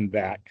upon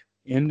that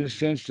in the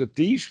sense that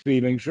these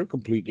feelings are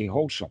completely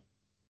wholesome.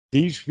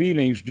 These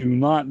feelings do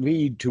not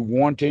lead to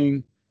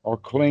wanting or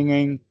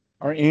clinging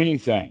or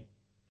anything,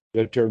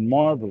 that they're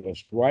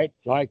marvelous, right?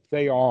 Like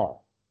they are.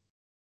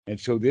 And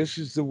so this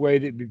is the way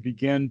that we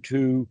begin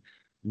to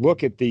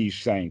look at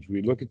these things.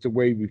 We look at the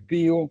way we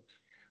feel.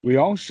 We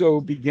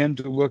also begin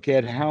to look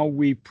at how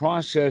we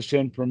process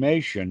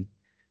information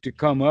to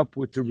come up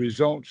with the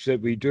results that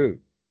we do.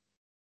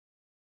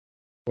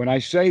 When I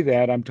say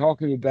that, I'm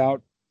talking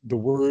about the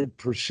word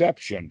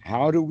perception.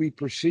 How do we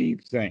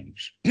perceive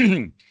things?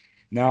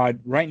 Now,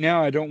 right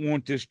now, I don't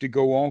want this to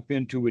go off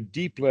into a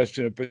deep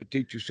lesson of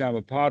Paticca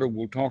Samuppada.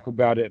 We'll talk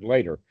about it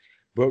later.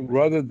 But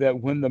rather that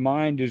when the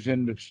mind is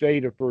in the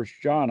state of first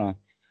jhana,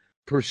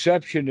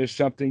 perception is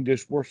something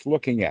that's worth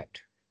looking at,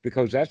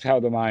 because that's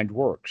how the mind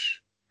works,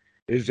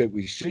 is that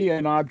we see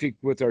an object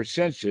with our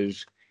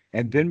senses,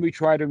 and then we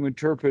try to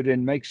interpret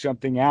and make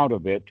something out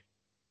of it.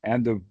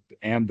 And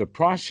the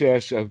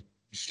process of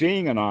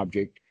seeing an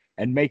object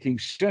and making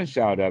sense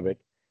out of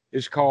it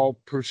is called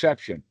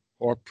perception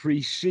or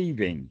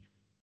perceiving.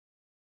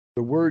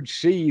 The word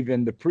sieve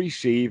and the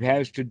perceive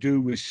has to do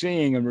with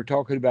seeing, and we're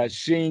talking about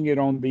seeing it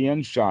on the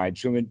inside.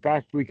 So in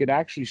fact, we could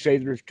actually say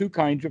there's two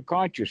kinds of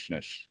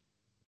consciousness.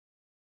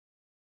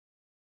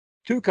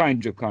 Two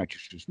kinds of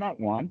consciousness, not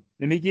one.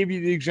 Let me give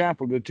you the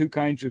example of the two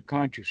kinds of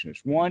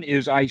consciousness. One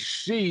is I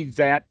see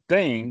that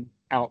thing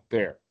out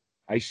there.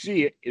 I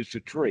see it, it's a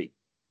tree.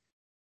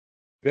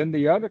 Then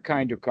the other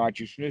kind of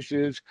consciousness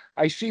is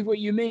I see what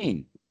you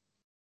mean.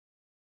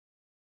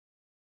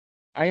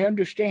 I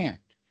understand.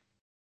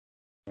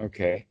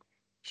 Okay.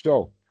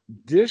 So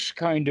this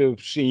kind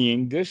of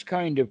seeing, this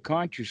kind of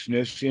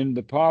consciousness in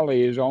the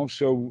Pali is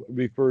also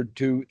referred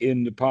to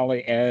in the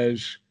Pali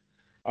as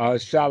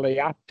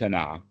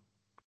salayatana,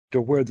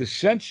 to where the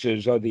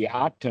senses are the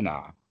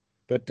atana,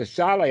 but the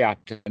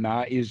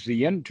salayatana is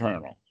the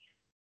internal.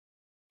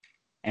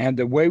 And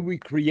the way we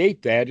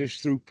create that is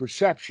through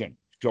perception.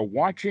 So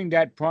watching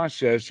that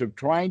process of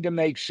trying to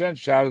make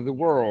sense out of the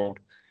world,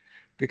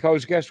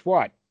 because guess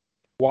what?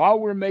 While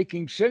we're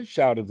making sense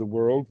out of the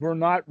world, we're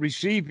not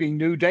receiving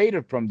new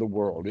data from the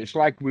world. It's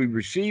like we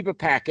receive a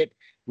packet,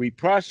 we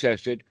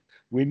process it,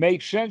 we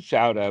make sense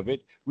out of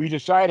it, we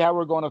decide how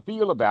we're going to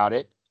feel about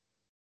it,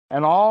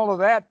 and all of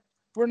that,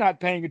 we're not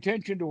paying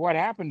attention to what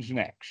happens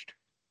next.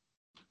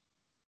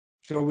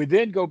 So we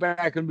then go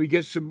back and we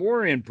get some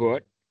more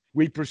input,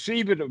 we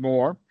perceive it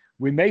more,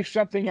 we make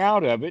something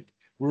out of it,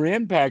 we're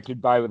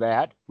impacted by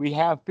that, we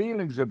have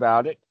feelings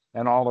about it,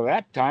 and all of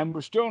that time,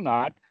 we're still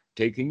not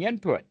taking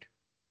input.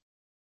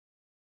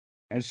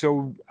 And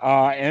so,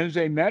 as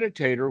a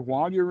meditator,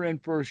 while you're in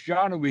first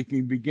jhana, we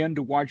can begin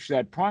to watch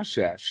that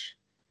process,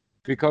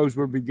 because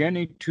we're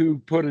beginning to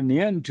put an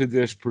end to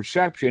this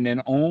perception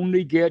and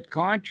only get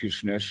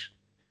consciousness.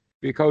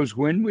 Because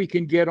when we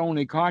can get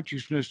only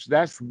consciousness,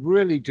 that's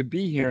really to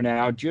be here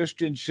now,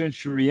 just in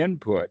sensory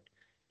input.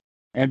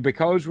 And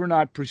because we're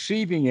not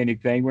perceiving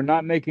anything, we're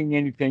not making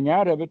anything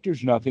out of it,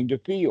 there's nothing to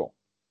feel.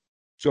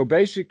 So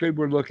basically,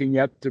 we're looking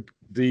at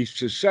the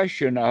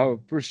cessation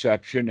of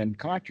perception and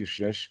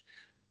consciousness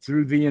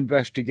through the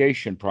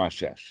investigation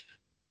process.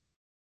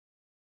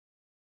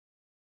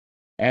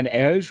 And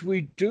as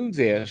we do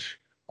this,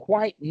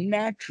 quite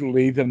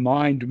naturally, the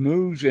mind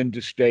moves into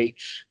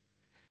states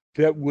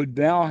that would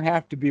now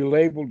have to be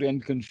labeled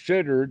and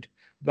considered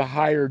the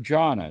higher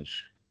jhanas,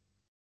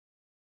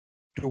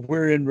 to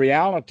where in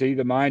reality,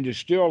 the mind is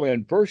still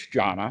in first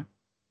jhana,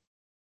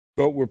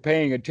 but we're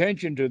paying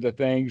attention to the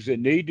things that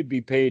need to be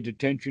paid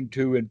attention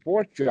to in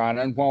fourth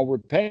jhana. And while we're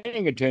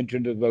paying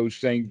attention to those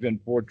things in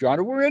fourth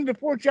jhana, we're in the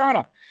fourth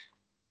jhana.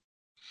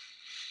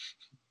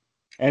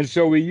 And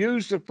so we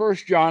use the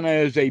first jhana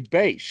as a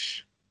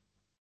base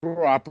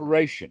for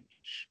operations,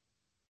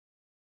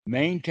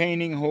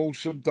 maintaining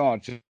wholesome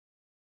thoughts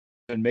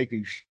and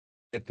making sure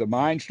if the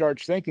mind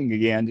starts thinking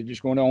again, they're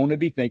just going to only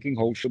be thinking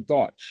wholesome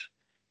thoughts.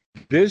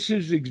 This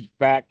is, in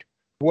fact,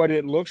 what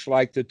it looks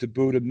like that the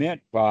Buddha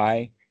meant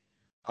by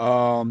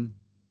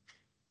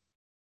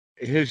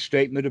his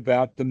statement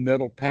about the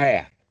middle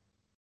path.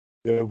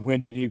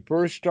 When he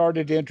first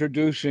started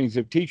introducing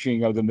the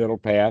teaching of the middle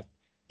path,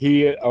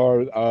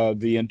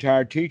 the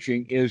entire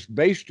teaching is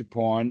based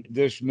upon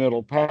this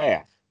middle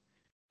path.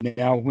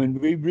 Now, when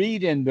we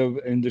read in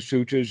the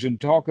sutras and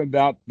talk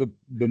about the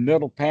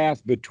middle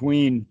path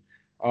between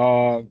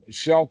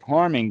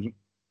self-harming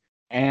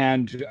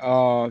and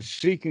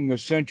seeking a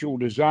sensual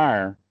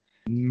desire,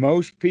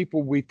 most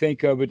people, we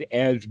think of it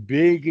as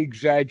big,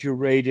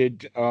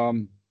 exaggerated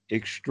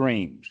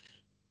extremes.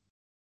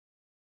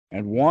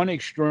 And one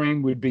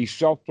extreme would be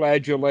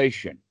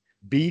self-flagellation,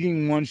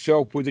 beating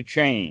oneself with a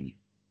chain,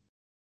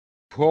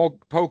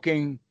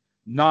 poking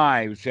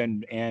knives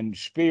and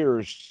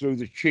spears through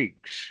the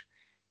cheeks,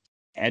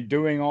 and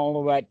doing all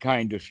of that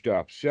kind of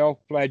stuff.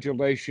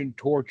 Self-flagellation,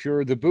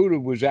 torture. The Buddha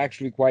was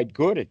actually quite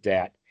good at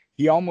that.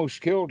 He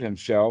almost killed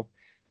himself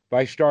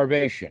by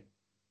starvation.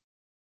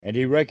 And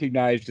he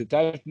recognized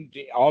that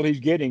all he's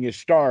getting is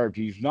starved.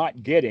 He's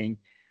not getting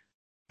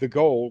the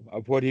goal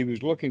of what he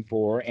was looking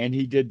for. And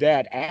he did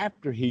that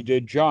after he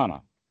did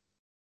jhana.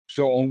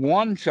 So on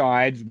one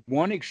side,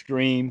 one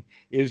extreme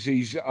is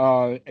these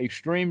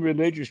extreme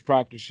religious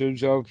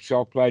practices of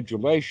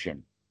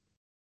self-flagellation.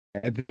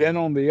 And then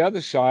on the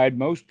other side,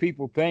 most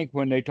people think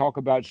when they talk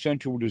about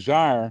sensual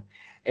desire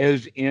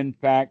as in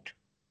fact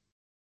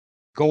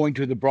going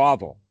to the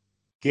brothel,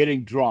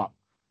 getting drunk,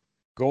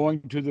 going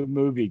to the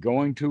movie,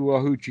 going to a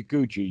hoochie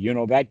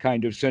coochie, that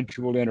kind of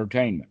sensual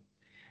entertainment.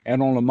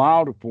 And on a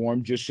milder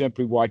form, just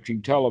simply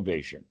watching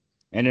television.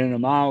 And in a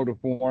milder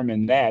form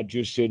in that,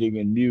 just sitting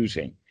and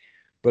musing.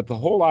 But the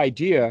whole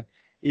idea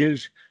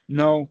is,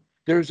 no,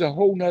 there's a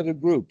whole nother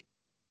group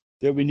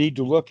that we need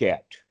to look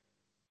at,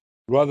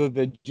 rather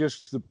than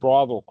just the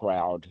brothel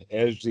crowd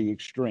as the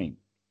extreme.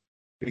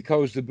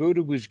 Because the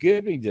Buddha was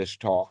giving this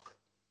talk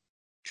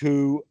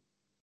to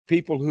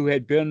people who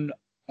had been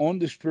on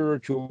the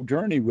spiritual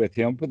journey with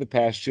him for the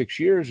past 6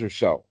 years or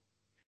so.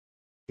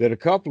 That a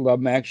couple of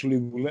them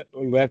actually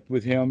left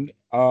with him,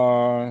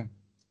 left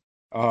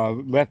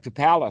the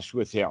palace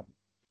with him.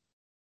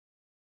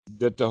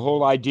 That the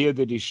whole idea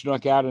that he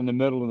snuck out in the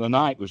middle of the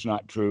night was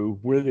not true.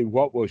 Really,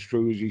 what was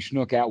true is he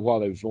snuck out while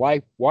his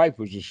wife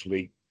was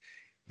asleep.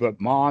 But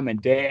mom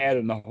and dad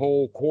and the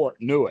whole court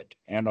knew it.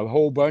 And a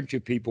whole bunch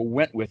of people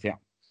went with him,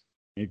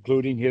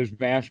 including his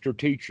master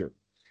teacher.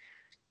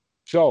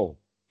 So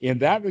in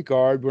that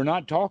regard, we're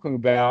not talking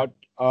about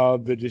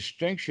the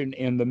distinction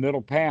in the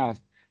middle path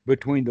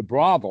between the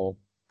brothel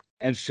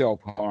and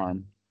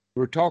self-harm.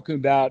 We're talking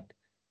about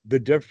the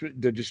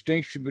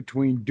distinction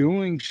between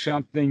doing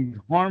something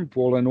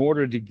harmful in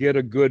order to get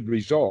a good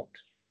result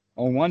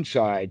on one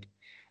side,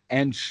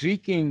 and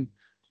seeking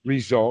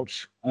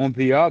results on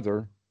the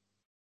other.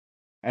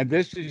 And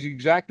this is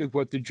exactly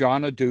what the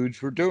jhana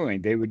dudes were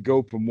doing. They would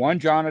go from one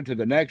jhana to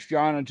the next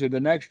jhana to the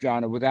next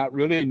jhana without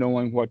really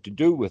knowing what to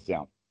do with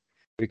them,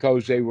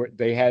 because they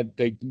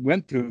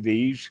went through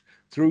these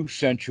through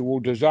sensual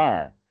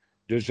desire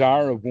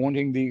of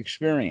wanting the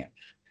experience.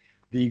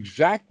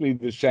 Exactly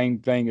the same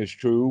thing is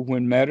true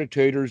when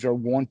meditators are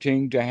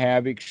wanting to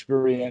have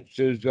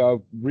experiences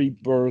of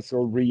rebirth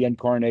or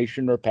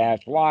reincarnation or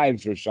past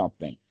lives or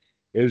something.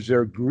 Is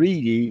they're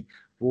greedy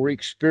for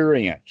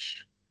experience.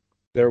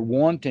 They're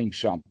wanting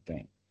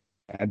something.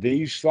 And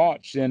these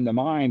thoughts in the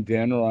mind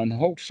then are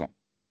unwholesome.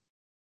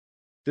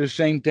 The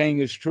same thing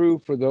is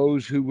true for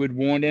those who would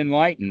want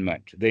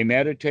enlightenment. They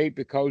meditate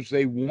because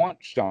they want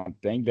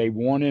something, they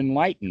want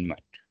enlightenment.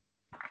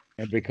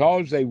 And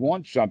because they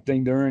want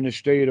something, they're in a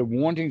state of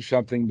wanting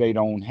something they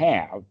don't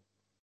have.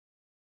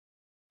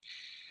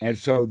 And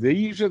so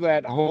these are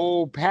that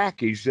whole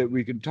package that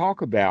we can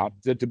talk about,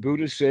 that the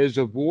Buddha says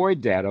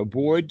avoid that.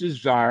 Avoid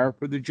desire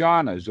for the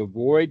jhanas,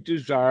 avoid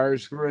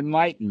desires for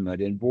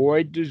enlightenment,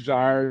 avoid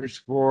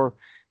desires for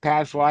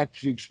past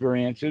life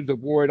experiences,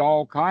 avoid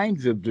all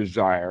kinds of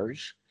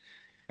desires,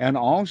 and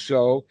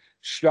also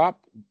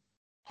stop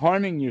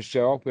harming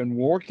yourself and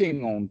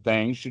working on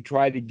things to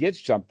try to get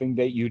something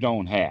that you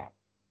don't have.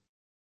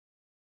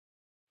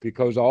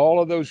 Because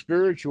all of those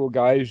spiritual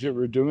guys that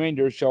were doing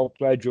their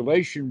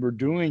self-flagellation were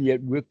doing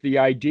it with the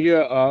idea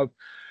of,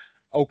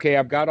 okay,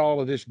 I've got all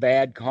of this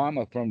bad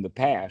karma from the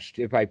past.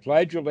 If I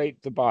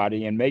flagellate the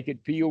body and make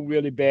it feel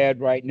really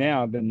bad right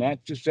now, then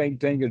that's the same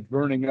thing as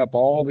burning up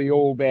all the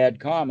old bad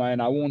karma,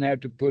 and I won't have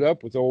to put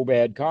up with old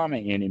bad karma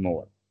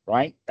anymore,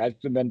 right? That's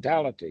the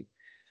mentality.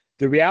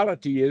 The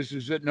reality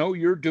is that no,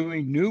 you're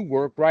doing new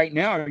work right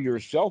now. You're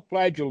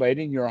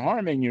self-flagellating, you're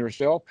harming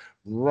yourself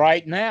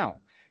right now.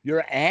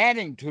 You're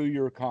adding to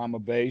your karma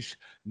base,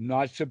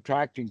 not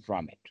subtracting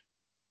from it.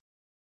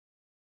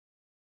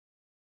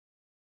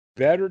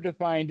 Better to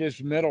find this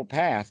middle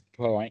path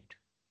point.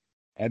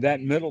 And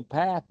that middle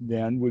path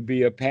then would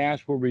be a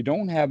path where we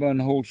don't have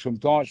unwholesome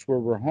thoughts where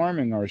we're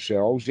harming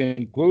ourselves,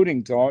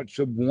 including thoughts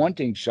of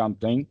wanting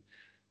something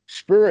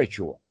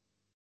spiritual.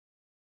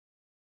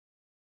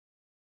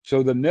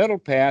 So the middle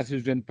path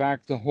is, in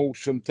fact, the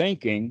wholesome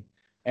thinking,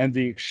 and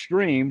the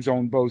extremes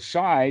on both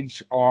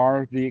sides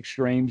are the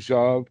extremes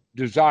of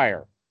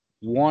desire,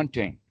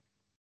 wanting,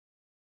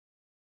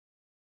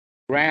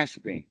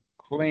 grasping,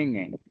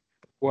 clinging,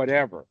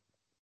 whatever.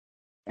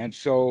 And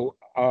so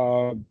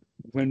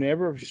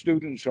whenever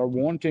students are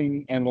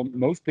wanting, and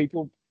most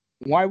people,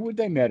 why would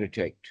they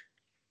meditate?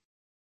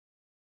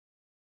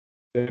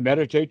 They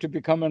meditate to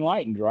become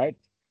enlightened, right?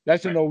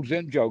 That's an old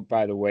Zen joke,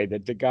 by the way,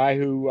 that the guy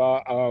who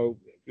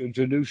was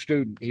a new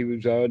student, he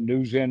was a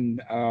new Zen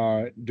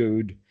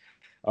dude,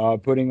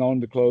 putting on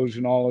the clothes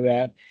and all of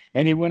that.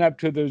 And he went up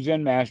to the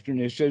Zen master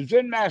and he says,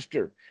 Zen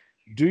master,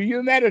 do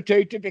you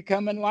meditate to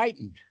become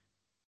enlightened?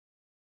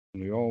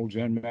 And the old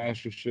Zen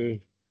master says,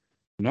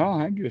 no,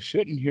 I'm just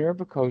sitting here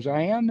because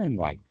I am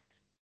enlightened.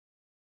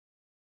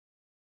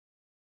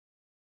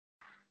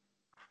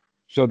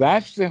 So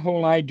that's the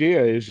whole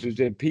idea is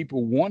that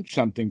people want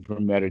something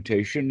from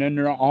meditation and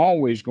they're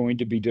always going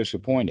to be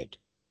disappointed.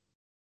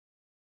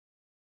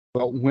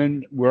 But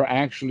when we're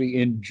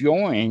actually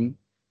enjoying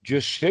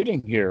just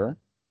sitting here,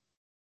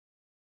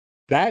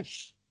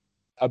 that's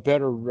a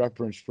better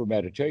reference for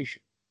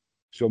meditation.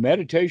 So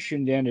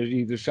meditation then is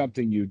either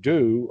something you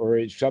do or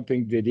it's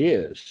something that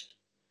is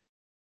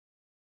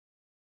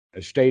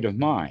a state of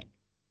mind.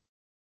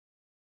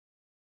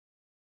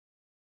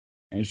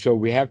 And so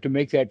we have to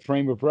make that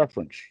frame of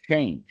reference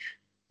change.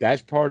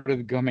 That's part of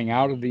the coming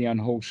out of the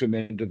unwholesome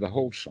into the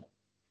wholesome.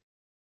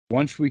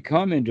 Once we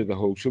come into the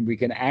wholesome, we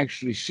can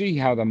actually see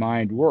how the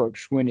mind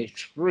works when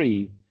it's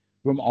free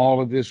from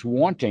all of this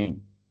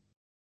wanting,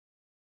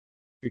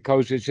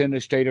 because it's in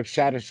a state of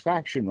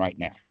satisfaction right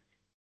now.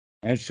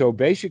 And so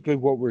basically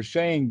what we're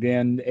saying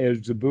then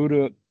is the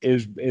Buddha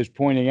is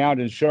pointing out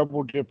in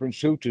several different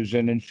suttas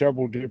and in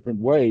several different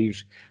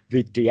ways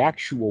that the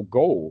actual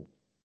goal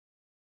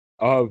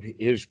of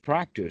his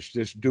practice,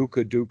 this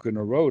dukkha dukkha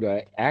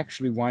nirodha,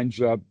 actually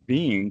winds up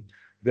being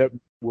that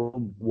we're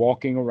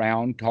walking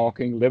around,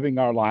 talking, living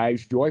our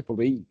lives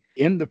joyfully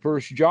in the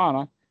first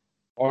jhana,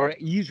 are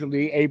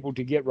easily able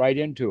to get right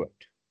into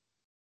it.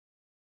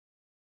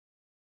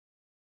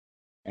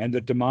 And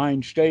that the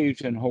mind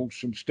stays in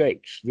wholesome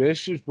states.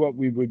 This is what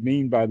we would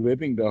mean by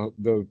living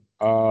the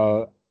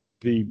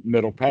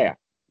middle path.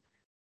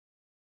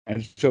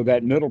 And so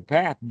that middle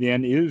path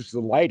then is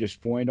the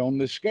lightest point on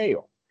the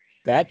scale.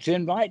 That's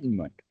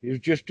enlightenment, is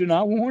just to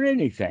not want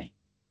anything.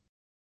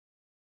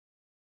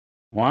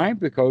 Why?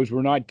 Because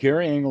we're not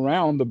carrying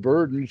around the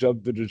burdens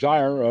of the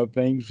desire of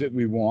things that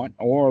we want,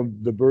 or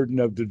the burden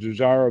of the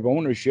desire of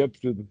ownership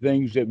to the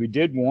things that we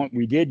did want,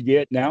 we did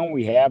get, now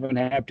we have and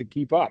have to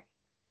keep up,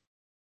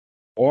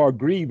 or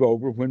grieve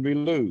over when we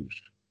lose.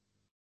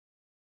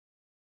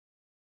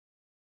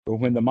 But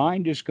when the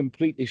mind is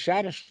completely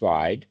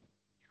satisfied,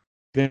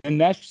 then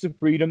that's the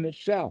freedom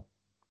itself.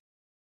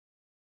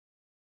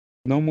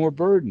 No more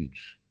burdens.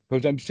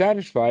 because I'm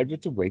satisfied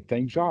with the way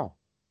things are.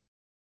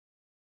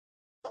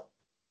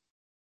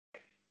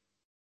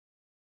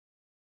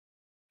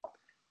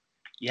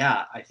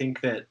 Yeah, I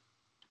think that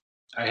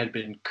I had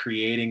been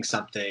creating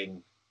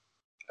something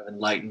of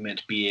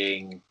enlightenment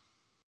being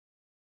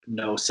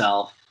no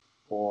self,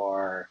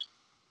 or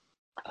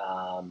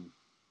um,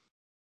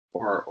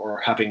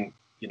 or having,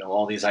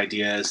 all these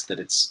ideas that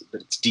it's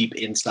deep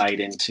insight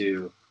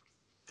into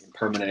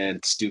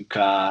impermanence,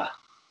 dukkha,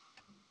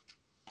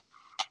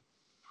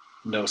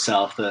 no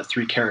self, the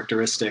three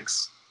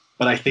characteristics.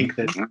 But I think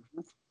that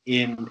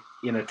in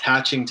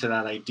attaching to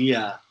that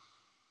idea,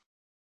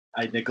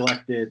 I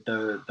neglected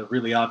the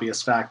really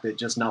obvious fact that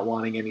just not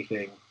wanting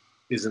anything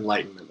is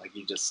enlightenment, like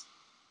you just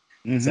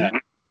said.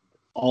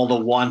 All the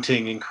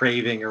wanting and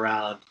craving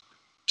around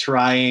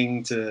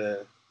trying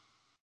to,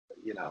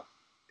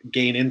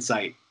 gain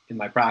insight in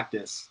my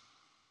practice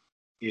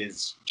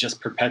is just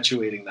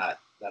perpetuating that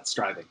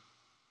striving.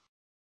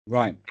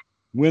 Right.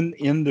 When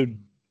in the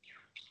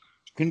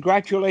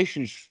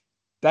congratulations,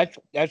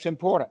 that's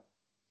important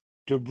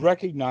to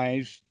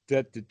recognize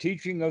that the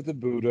teaching of the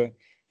Buddha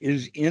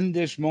is in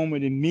this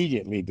moment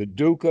immediately. The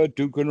dukkha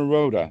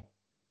nirodha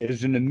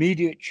is an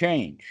immediate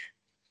change.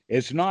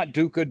 It's not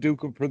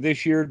dukkha for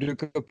this year,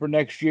 dukkha for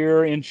next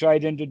year,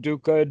 insight into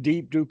dukkha,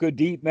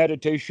 deep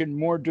meditation,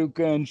 more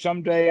dukkha, and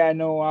someday I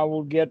know I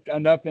will get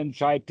enough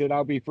insight that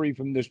I'll be free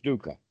from this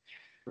dukkha.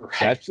 Right.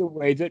 That's the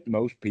way that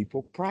most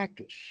people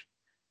practice.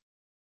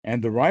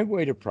 And the right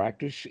way to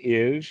practice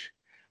is,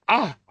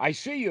 I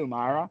see you,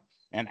 Mara,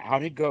 and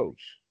out it goes.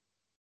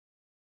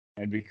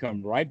 And we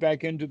come right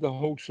back into the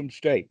wholesome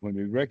state. When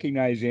we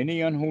recognize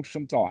any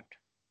unwholesome thought,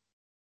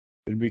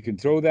 then we can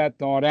throw that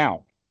thought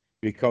out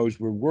because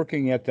we're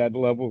working at that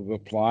level of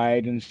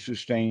applied and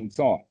sustained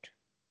thought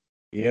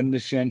in the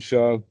sense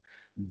of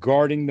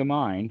guarding the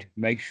mind,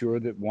 make sure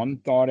that one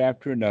thought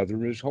after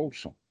another is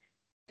wholesome.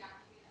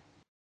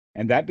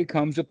 And that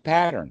becomes a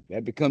pattern.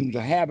 That becomes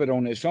a habit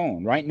on its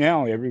own. Right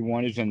now,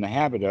 everyone is in the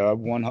habit of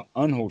one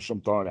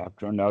unwholesome thought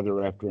after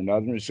another.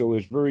 And so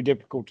it's very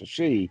difficult to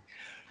see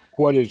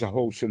what is a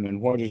wholesome and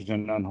what is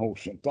an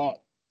unwholesome thought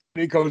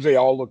because they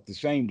all look the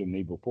same to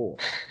me before.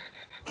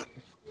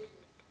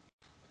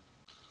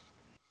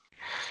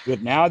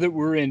 But now that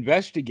we're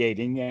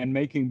investigating and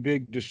making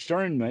big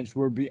discernments,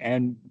 with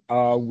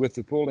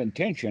the full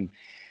intention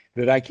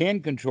that I can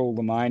control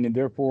the mind, and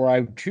therefore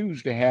I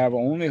choose to have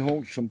only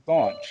wholesome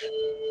thoughts,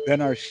 then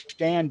our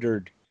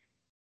standard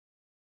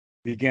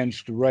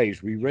begins to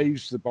raise. We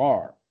raise the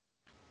bar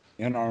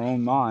in our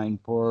own mind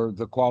for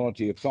the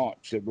quality of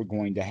thoughts that we're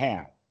going to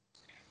have.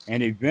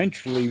 And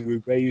eventually we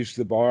raise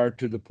the bar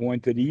to the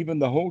point that even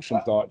the wholesome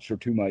thoughts are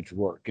too much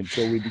work. And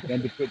so we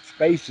begin to put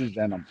spaces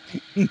in them.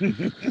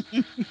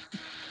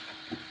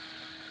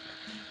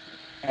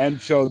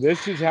 And so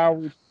this is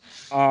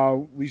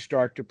how we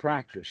start to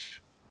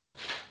practice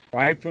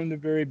right from the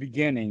very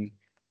beginning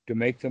to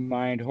make the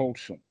mind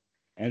wholesome.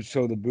 And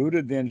so the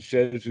Buddha then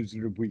says is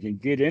that if we can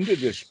get into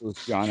this first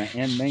jhana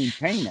and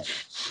maintain it,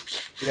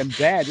 then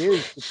that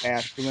is the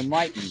path to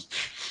enlightenment,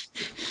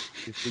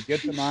 is to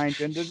get the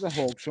mind into the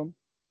wholesome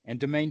and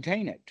to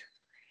maintain it.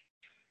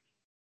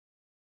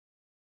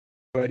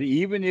 But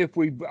even if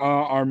we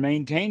are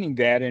maintaining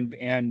that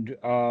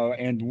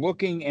and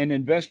looking and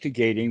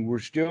investigating, we're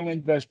still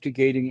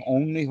investigating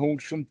only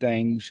wholesome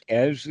things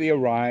as they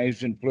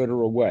arise and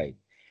flitter away.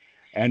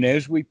 And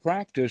as we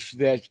practice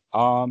that,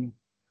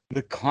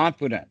 the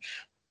confidence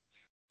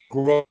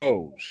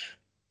grows.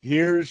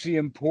 Here's the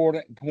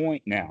important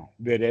point now,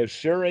 that as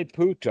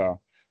Sariputta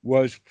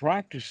was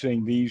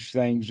practicing these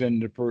things in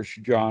the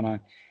first jhana,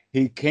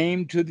 he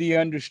came to the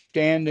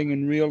understanding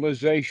and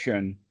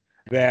realization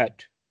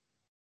that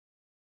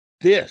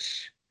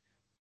this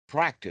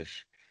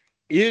practice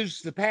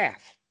is the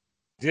path.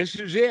 This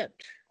is it.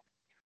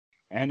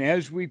 And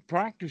as we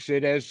practice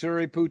it, as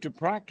Sariputta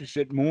practiced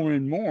it more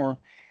and more,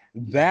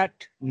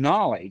 that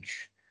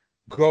knowledge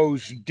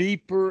goes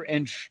deeper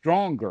and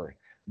stronger.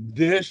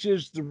 This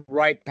is the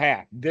right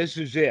path. This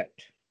is it.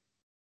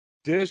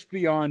 This,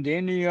 beyond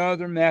any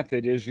other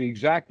method, is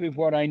exactly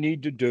what I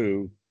need to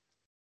do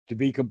to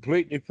be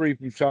completely free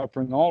from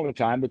suffering all the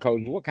time, because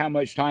look how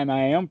much time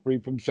I am free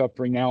from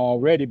suffering now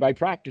already by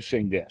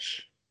practicing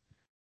this.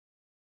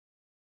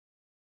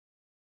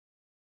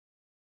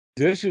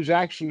 This is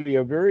actually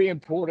a very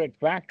important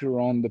factor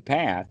on the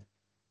path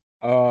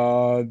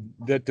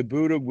that the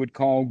Buddha would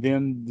call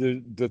then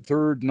the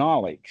third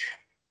knowledge.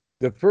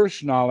 The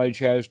first knowledge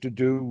has to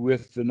do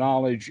with the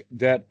knowledge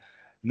that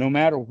no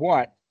matter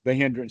what the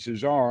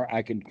hindrances are,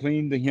 I can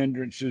clean the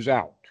hindrances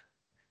out.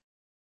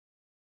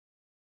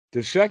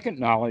 The second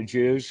knowledge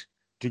is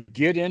to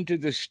get into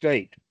the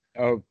state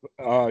of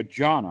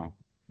jhana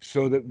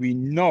so that we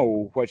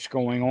know what's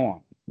going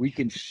on. We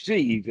can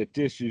see that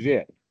this is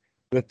it.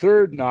 The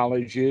third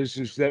knowledge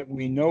is that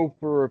we know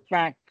for a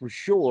fact, for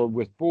sure,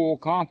 with full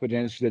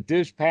confidence, that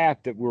this path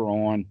that we're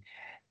on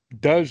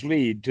does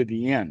lead to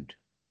the end.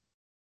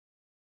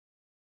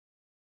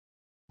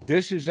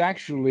 This is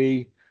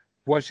actually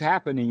what's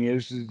happening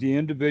is the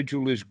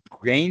individual is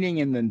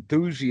gaining an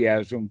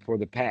enthusiasm for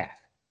the path.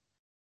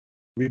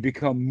 We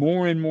become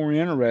more and more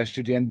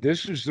interested in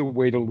this is the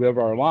way to live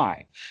our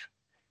lives.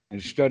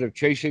 Instead of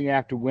chasing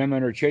after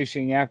women or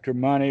chasing after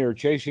money or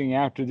chasing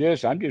after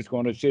this, I'm just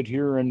going to sit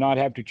here and not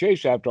have to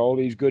chase after all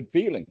these good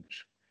feelings.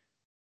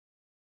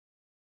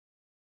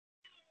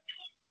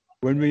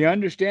 When we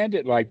understand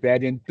it like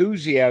that,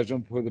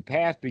 enthusiasm for the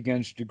path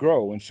begins to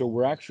grow. And so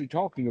we're actually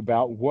talking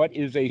about what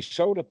is a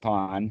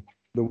sotapan.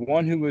 The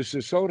one who is the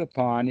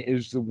sotapan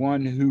is the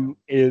one who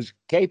is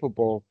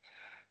capable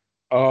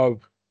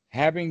of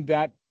having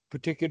that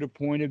particular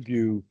point of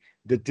view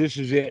that this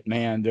is it,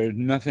 man. There's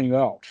nothing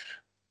else.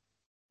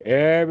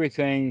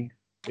 Everything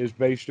is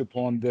based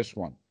upon this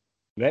one.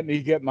 Let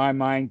me get my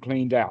mind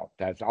cleaned out.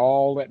 That's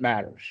all that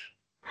matters.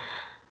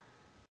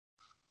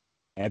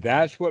 And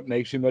that's what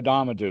makes him a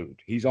Dhamma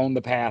dude. He's on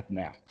the path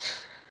now.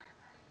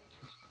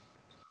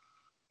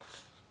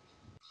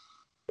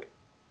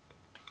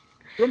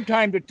 From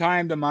time to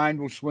time, the mind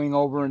will swing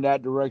over in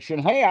that direction.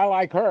 Hey, I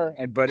like her.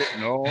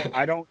 No,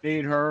 I don't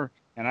need her.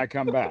 And I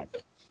come back.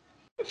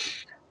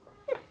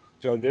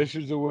 So this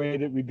is the way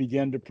that we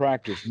begin to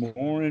practice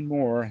more and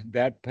more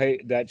that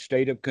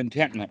state of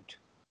contentment,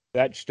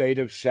 that state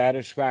of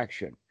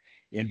satisfaction.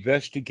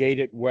 Investigate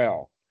it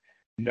well.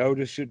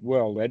 Notice it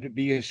well. Let it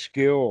be a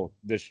skill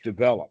that's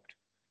developed,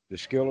 the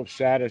skill of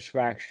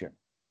satisfaction,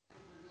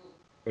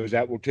 because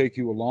that will take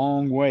you a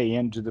long way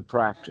into the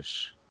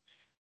practice.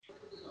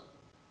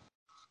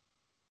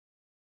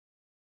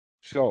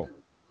 So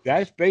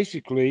that's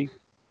basically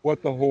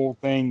what the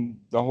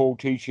whole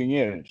teaching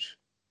is.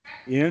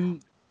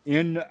 In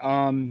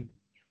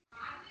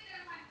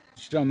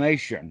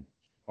summation,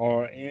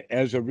 or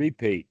as a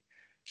repeat,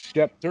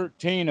 step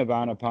 13 of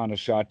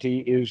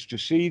Anapanasati is to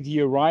see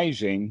the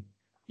arising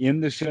in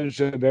the sense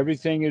of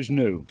everything is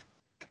new.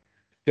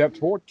 Step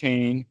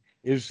 14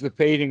 is the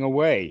fading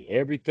away.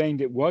 Everything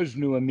that was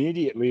new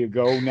immediately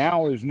ago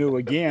now is new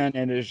again,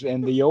 and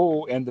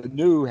the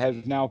new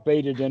has now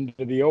faded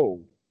into the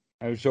old.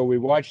 And so we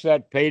watch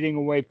that fading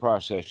away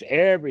process.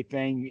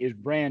 Everything is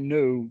brand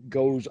new,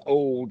 goes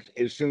old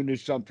as soon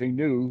as something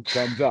new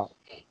comes up.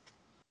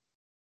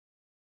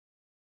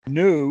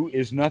 New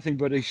is nothing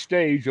but a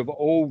stage of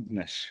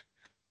oldness.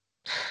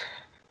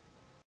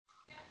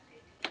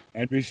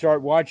 And we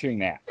start watching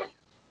that.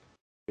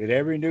 That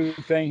every new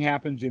thing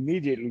happens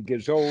immediately,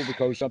 gets old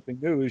because something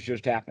new has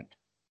just happened.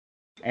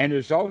 And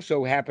it's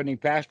also happening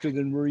faster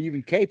than we're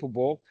even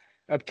capable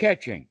of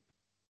catching.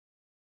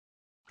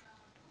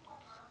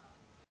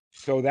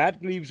 So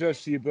that leaves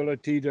us the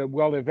ability to,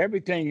 well, if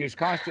everything is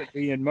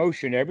constantly in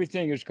motion,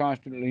 everything is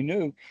constantly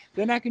new,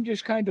 then I can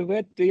just kind of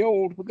let the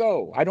old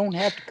go. I don't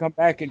have to come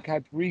back and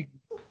keep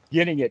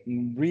getting it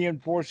and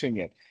reinforcing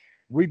it.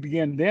 We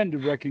begin then to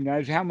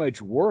recognize how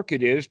much work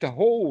it is to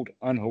hold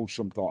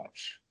unwholesome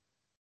thoughts.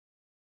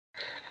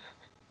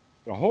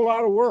 A whole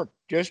lot of work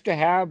just to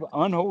have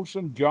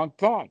unwholesome junk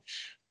thoughts.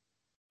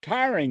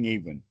 Tiring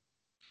even.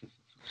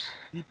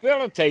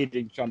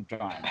 Debilitating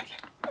sometimes.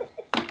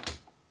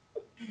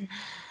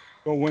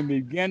 But when we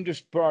begin to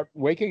start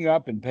waking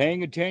up and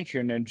paying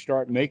attention and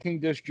start making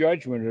this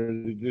judgment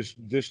or this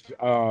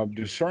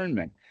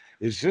discernment,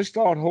 is this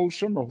thought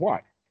wholesome or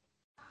what?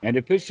 And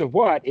if it's a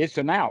what, it's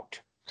an out.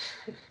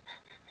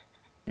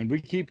 And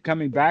we keep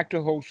coming back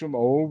to wholesome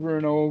over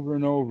and over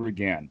and over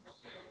again.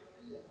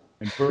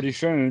 And pretty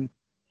soon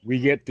we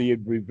get the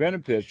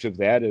benefits of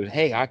that of,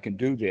 hey, I can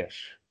do this.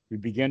 We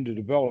begin to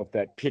develop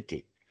that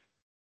piti,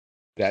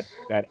 that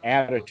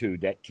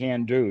attitude, that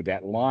can do,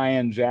 that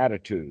lion's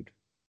attitude.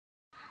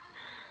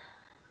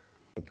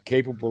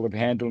 Capable of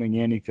handling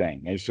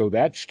anything. And so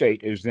that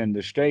state is then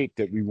the state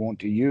that we want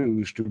to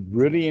use to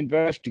really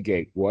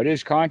investigate what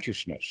is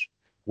consciousness,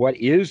 what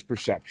is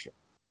perception.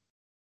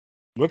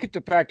 Look at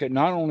the fact that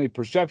not only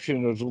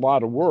perception is a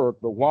lot of work,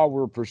 but while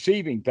we're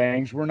perceiving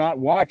things, we're not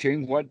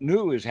watching what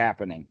new is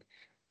happening.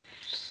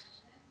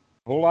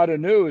 A whole lot of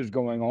new is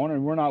going on,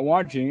 and we're not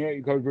watching it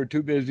because we're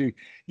too busy.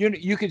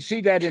 You can see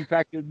that, in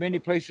fact, in many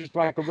places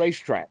like a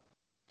racetrack,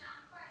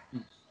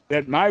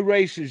 that my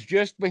race is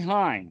just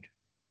behind.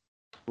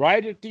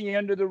 Right at the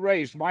end of the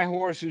race, my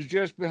horse is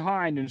just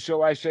behind, and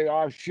so I say,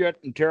 oh, shit,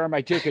 and tear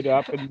my ticket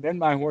up, and then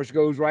my horse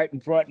goes right in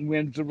front and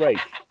wins the race.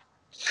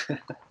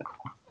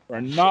 We're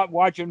not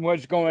watching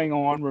what's going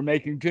on. We're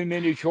making too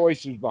many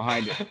choices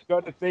behind it.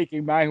 Instead of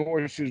thinking my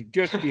horse is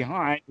just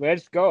behind,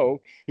 let's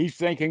go, he's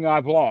thinking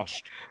I've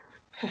lost,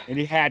 and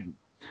he hadn't.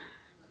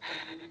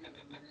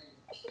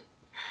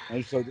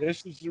 And so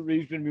this is the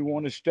reason we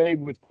want to stay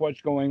with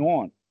what's going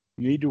on.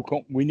 We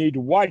need to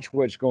watch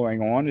what's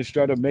going on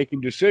instead of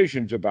making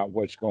decisions about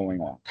what's going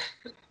on.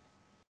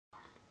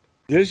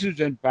 This is,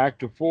 in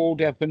fact, a full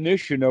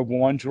definition of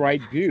one's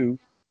right view.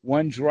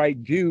 One's right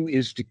view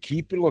is to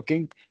keep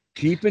looking,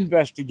 keep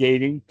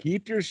investigating,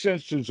 keep your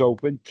senses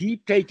open,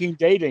 keep taking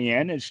data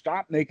in, and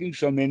stop making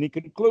so many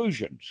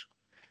conclusions.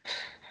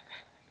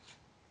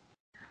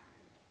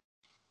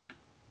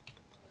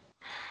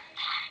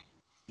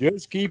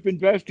 Just keep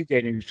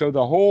investigating. So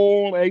the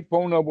whole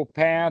Eightfold Noble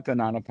Path and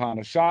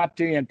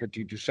Anapanasati and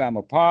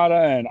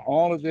Paticca and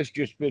all of this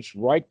just fits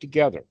right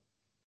together.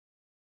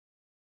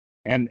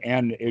 And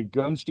it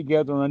comes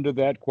together under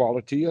that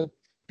quality of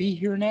be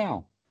here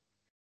now.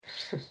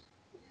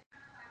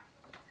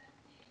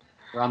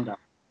 Ramdas.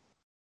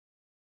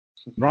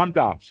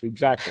 Ramdas,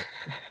 exactly.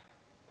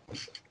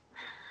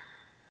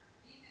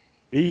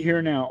 Be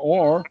here now.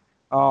 Or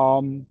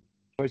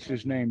what's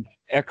his name?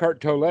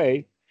 Eckhart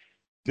Tolle,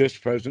 this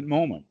present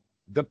moment.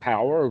 The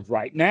power of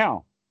right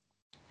now.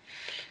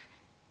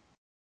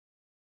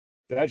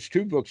 That's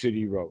two books that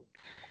he wrote.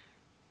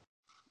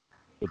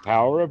 The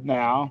power of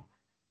now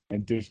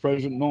and this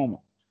present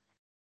moment.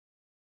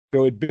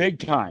 So it's big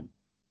time.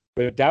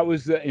 But that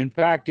was in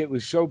fact, it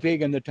was so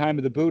big in the time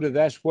of the Buddha,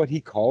 that's what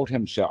he called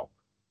himself.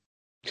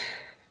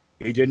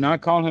 He did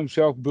not call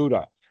himself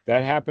Buddha.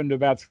 That happened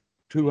about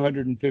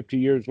 250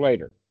 years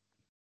later.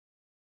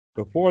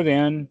 Before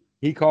then,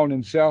 he called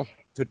himself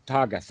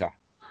Tathagata.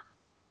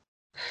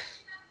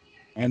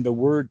 And the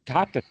word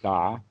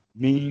Tatata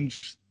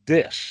means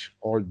this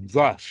or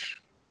thus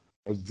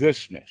or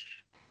thisness.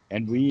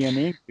 And we in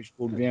English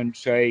will then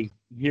say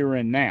here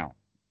and now.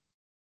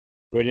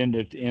 But in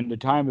the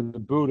time of the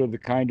Buddha, the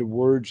kind of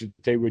words that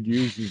they would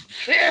use is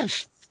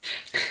this.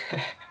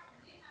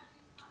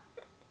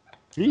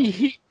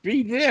 Be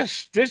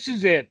this. This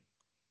is it.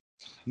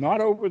 Not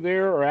over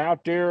there or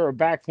out there or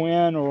back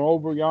when or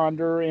over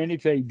yonder or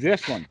anything.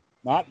 This one,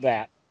 not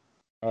that.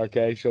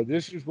 Okay, so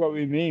this is what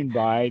we mean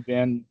by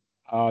then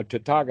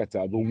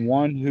Tathagata, the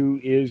one who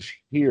is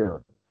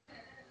here,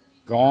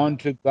 gone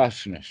to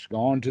thusness,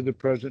 gone to the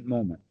present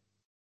moment.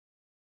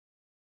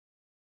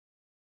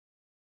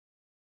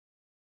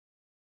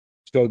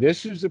 So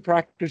this is the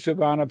practice of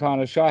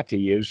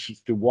Anapanasati,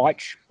 is to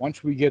watch,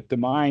 once we get the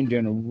mind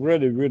in a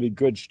really, really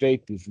good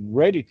state that's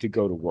ready to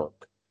go to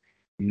work.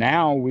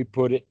 Now we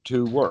put it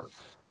to work.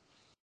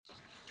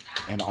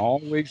 And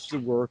always the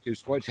work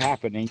is what's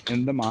happening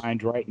in the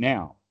mind right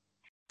now.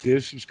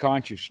 This is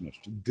consciousness.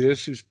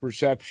 This is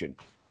perception.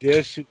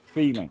 This is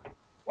feeling.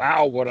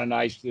 Wow, what a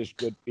nice this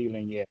good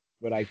feeling is.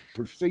 But I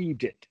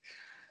perceived it.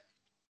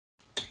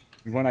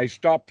 When I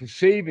stop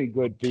perceiving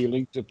good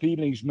feelings, the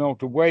feelings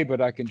melt away,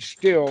 but I can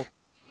still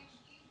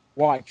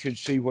watch and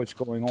see what's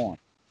going on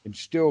and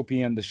still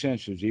be in the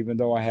senses, even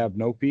though I have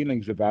no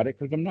feelings about it,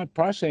 because I'm not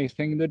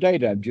processing the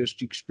data. I'm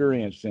just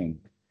experiencing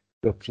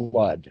the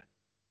flood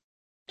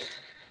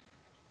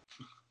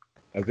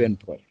of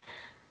input.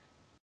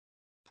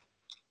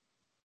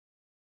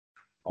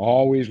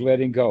 Always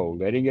letting go,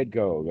 letting it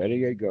go,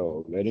 letting it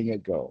go, letting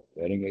it go,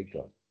 letting it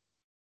go.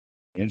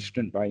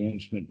 Instant by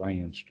instant by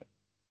instant.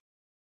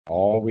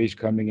 Always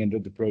coming into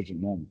the present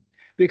moment.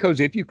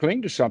 Because if you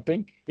cling to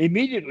something,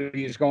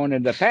 immediately it's going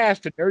into the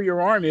past, and there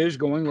your arm is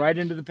going right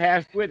into the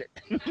past with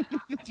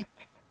it.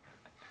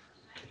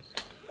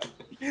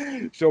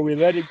 So we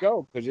let it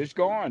go because it's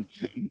gone.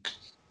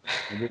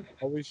 And we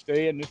always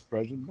stay in this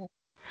present moment.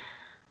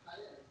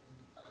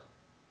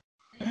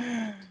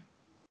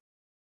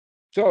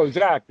 So,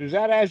 Zach, does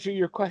that answer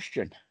your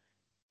question?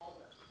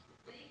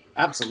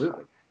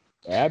 Absolutely.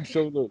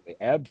 Absolutely.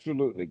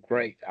 Absolutely.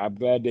 Great. I'm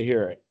glad to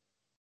hear it.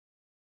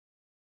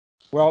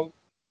 Well,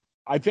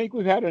 I think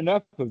we've had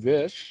enough of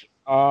this.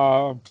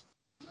 Rotem,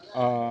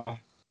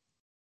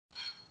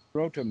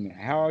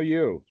 how are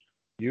you?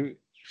 You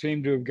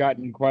seem to have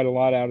gotten quite a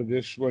lot out of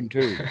this one,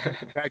 too.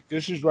 In fact,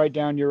 this is right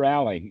down your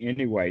alley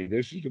anyway.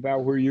 This is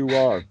about where you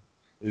are.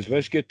 Is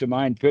let's get the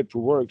mind fit for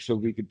work so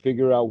we can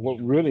figure out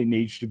what really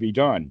needs to be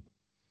done.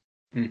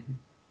 Mm-hmm.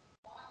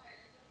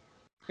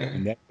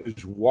 And that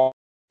is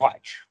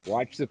watch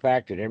the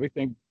fact that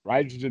everything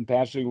rises and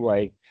passes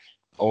away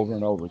over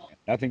and over again.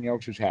 Nothing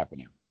else is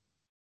happening.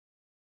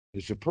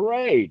 It's a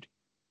parade.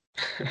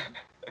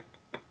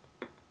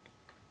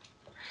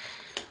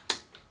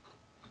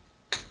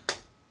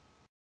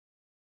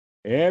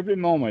 Every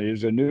moment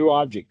is a new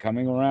object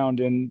coming around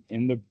in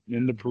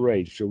the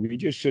parade. So we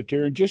just sit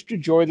there and just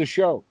enjoy the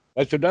show.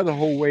 That's another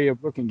whole way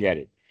of looking at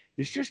it.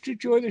 It's just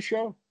enjoy the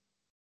show.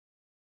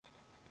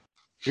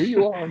 Here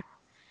you are.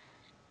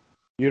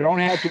 You don't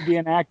have to be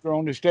an actor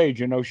on the stage.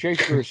 You know,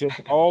 Shakespeare said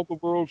all the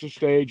world's a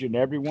stage and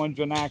everyone's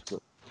an actor.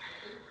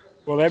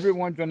 Well,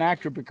 everyone's an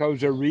actor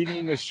because they're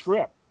reading a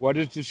script. What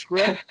is the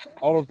script?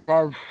 All of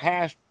our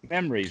past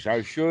memories, our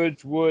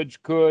shoulds, woulds,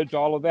 coulds,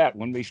 all of that.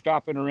 When we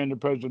stop and are in the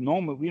present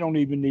moment, we don't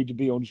even need to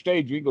be on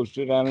stage. We can go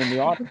sit down in the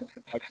audience.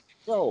 Like,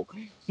 so.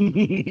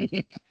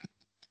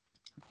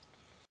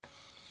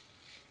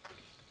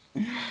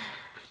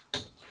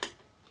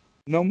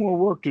 No more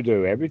work to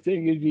do.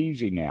 Everything is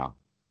easy now.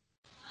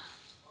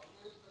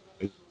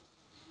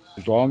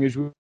 As long as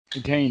we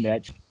maintain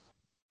that.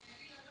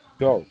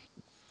 So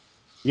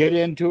get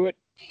into it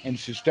and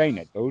sustain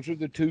it. Those are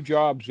the two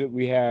jobs that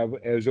we have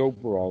as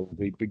overall.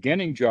 The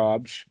beginning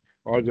jobs,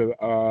 or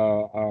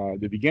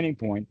the beginning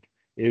point,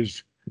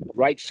 is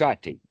right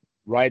sati,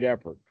 right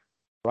effort,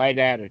 right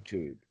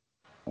attitude.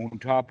 On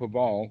top of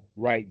all,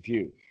 right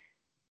view.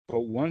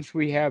 But once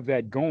we have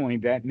that going,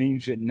 that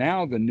means that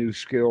now the new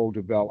skill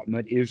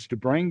development is to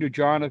bring the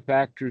jhana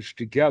factors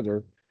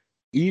together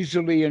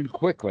easily and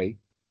quickly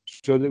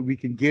so that we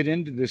can get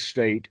into the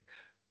state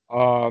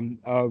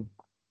of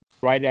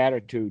right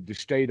attitude, the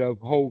state of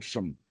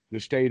wholesome, the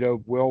state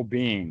of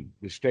well-being,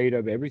 the state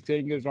of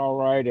everything is all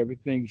right,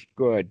 everything's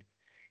good.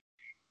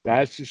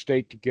 That's the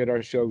state to get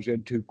ourselves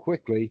into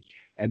quickly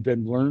and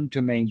then learn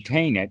to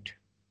maintain it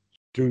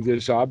through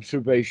this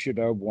observation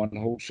of one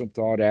wholesome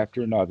thought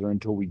after another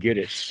until we get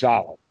it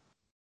solid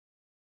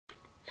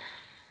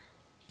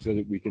so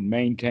that we can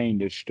maintain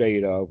this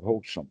state of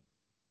wholesome.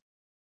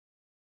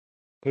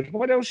 Because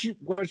what else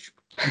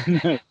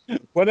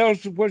what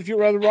else was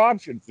your other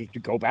option? Is to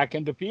go back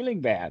into feeling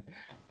bad.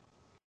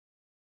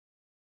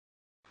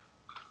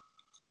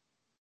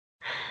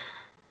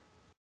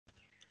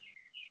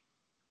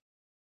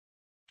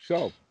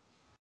 So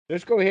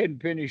let's go ahead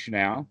and finish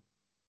now.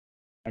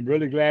 I'm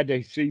really glad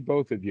to see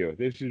both of you.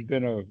 This has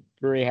been a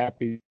very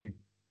happy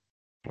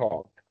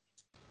talk.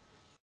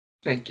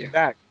 Thank you.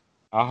 Back.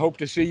 I hope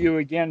to see you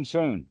again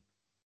soon.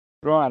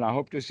 Ron, I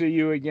hope to see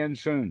you again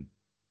soon.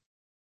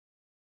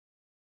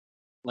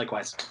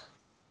 Likewise.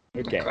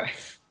 Okay.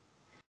 Likewise.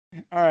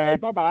 All right.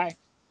 Bye-bye.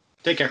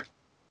 Take care.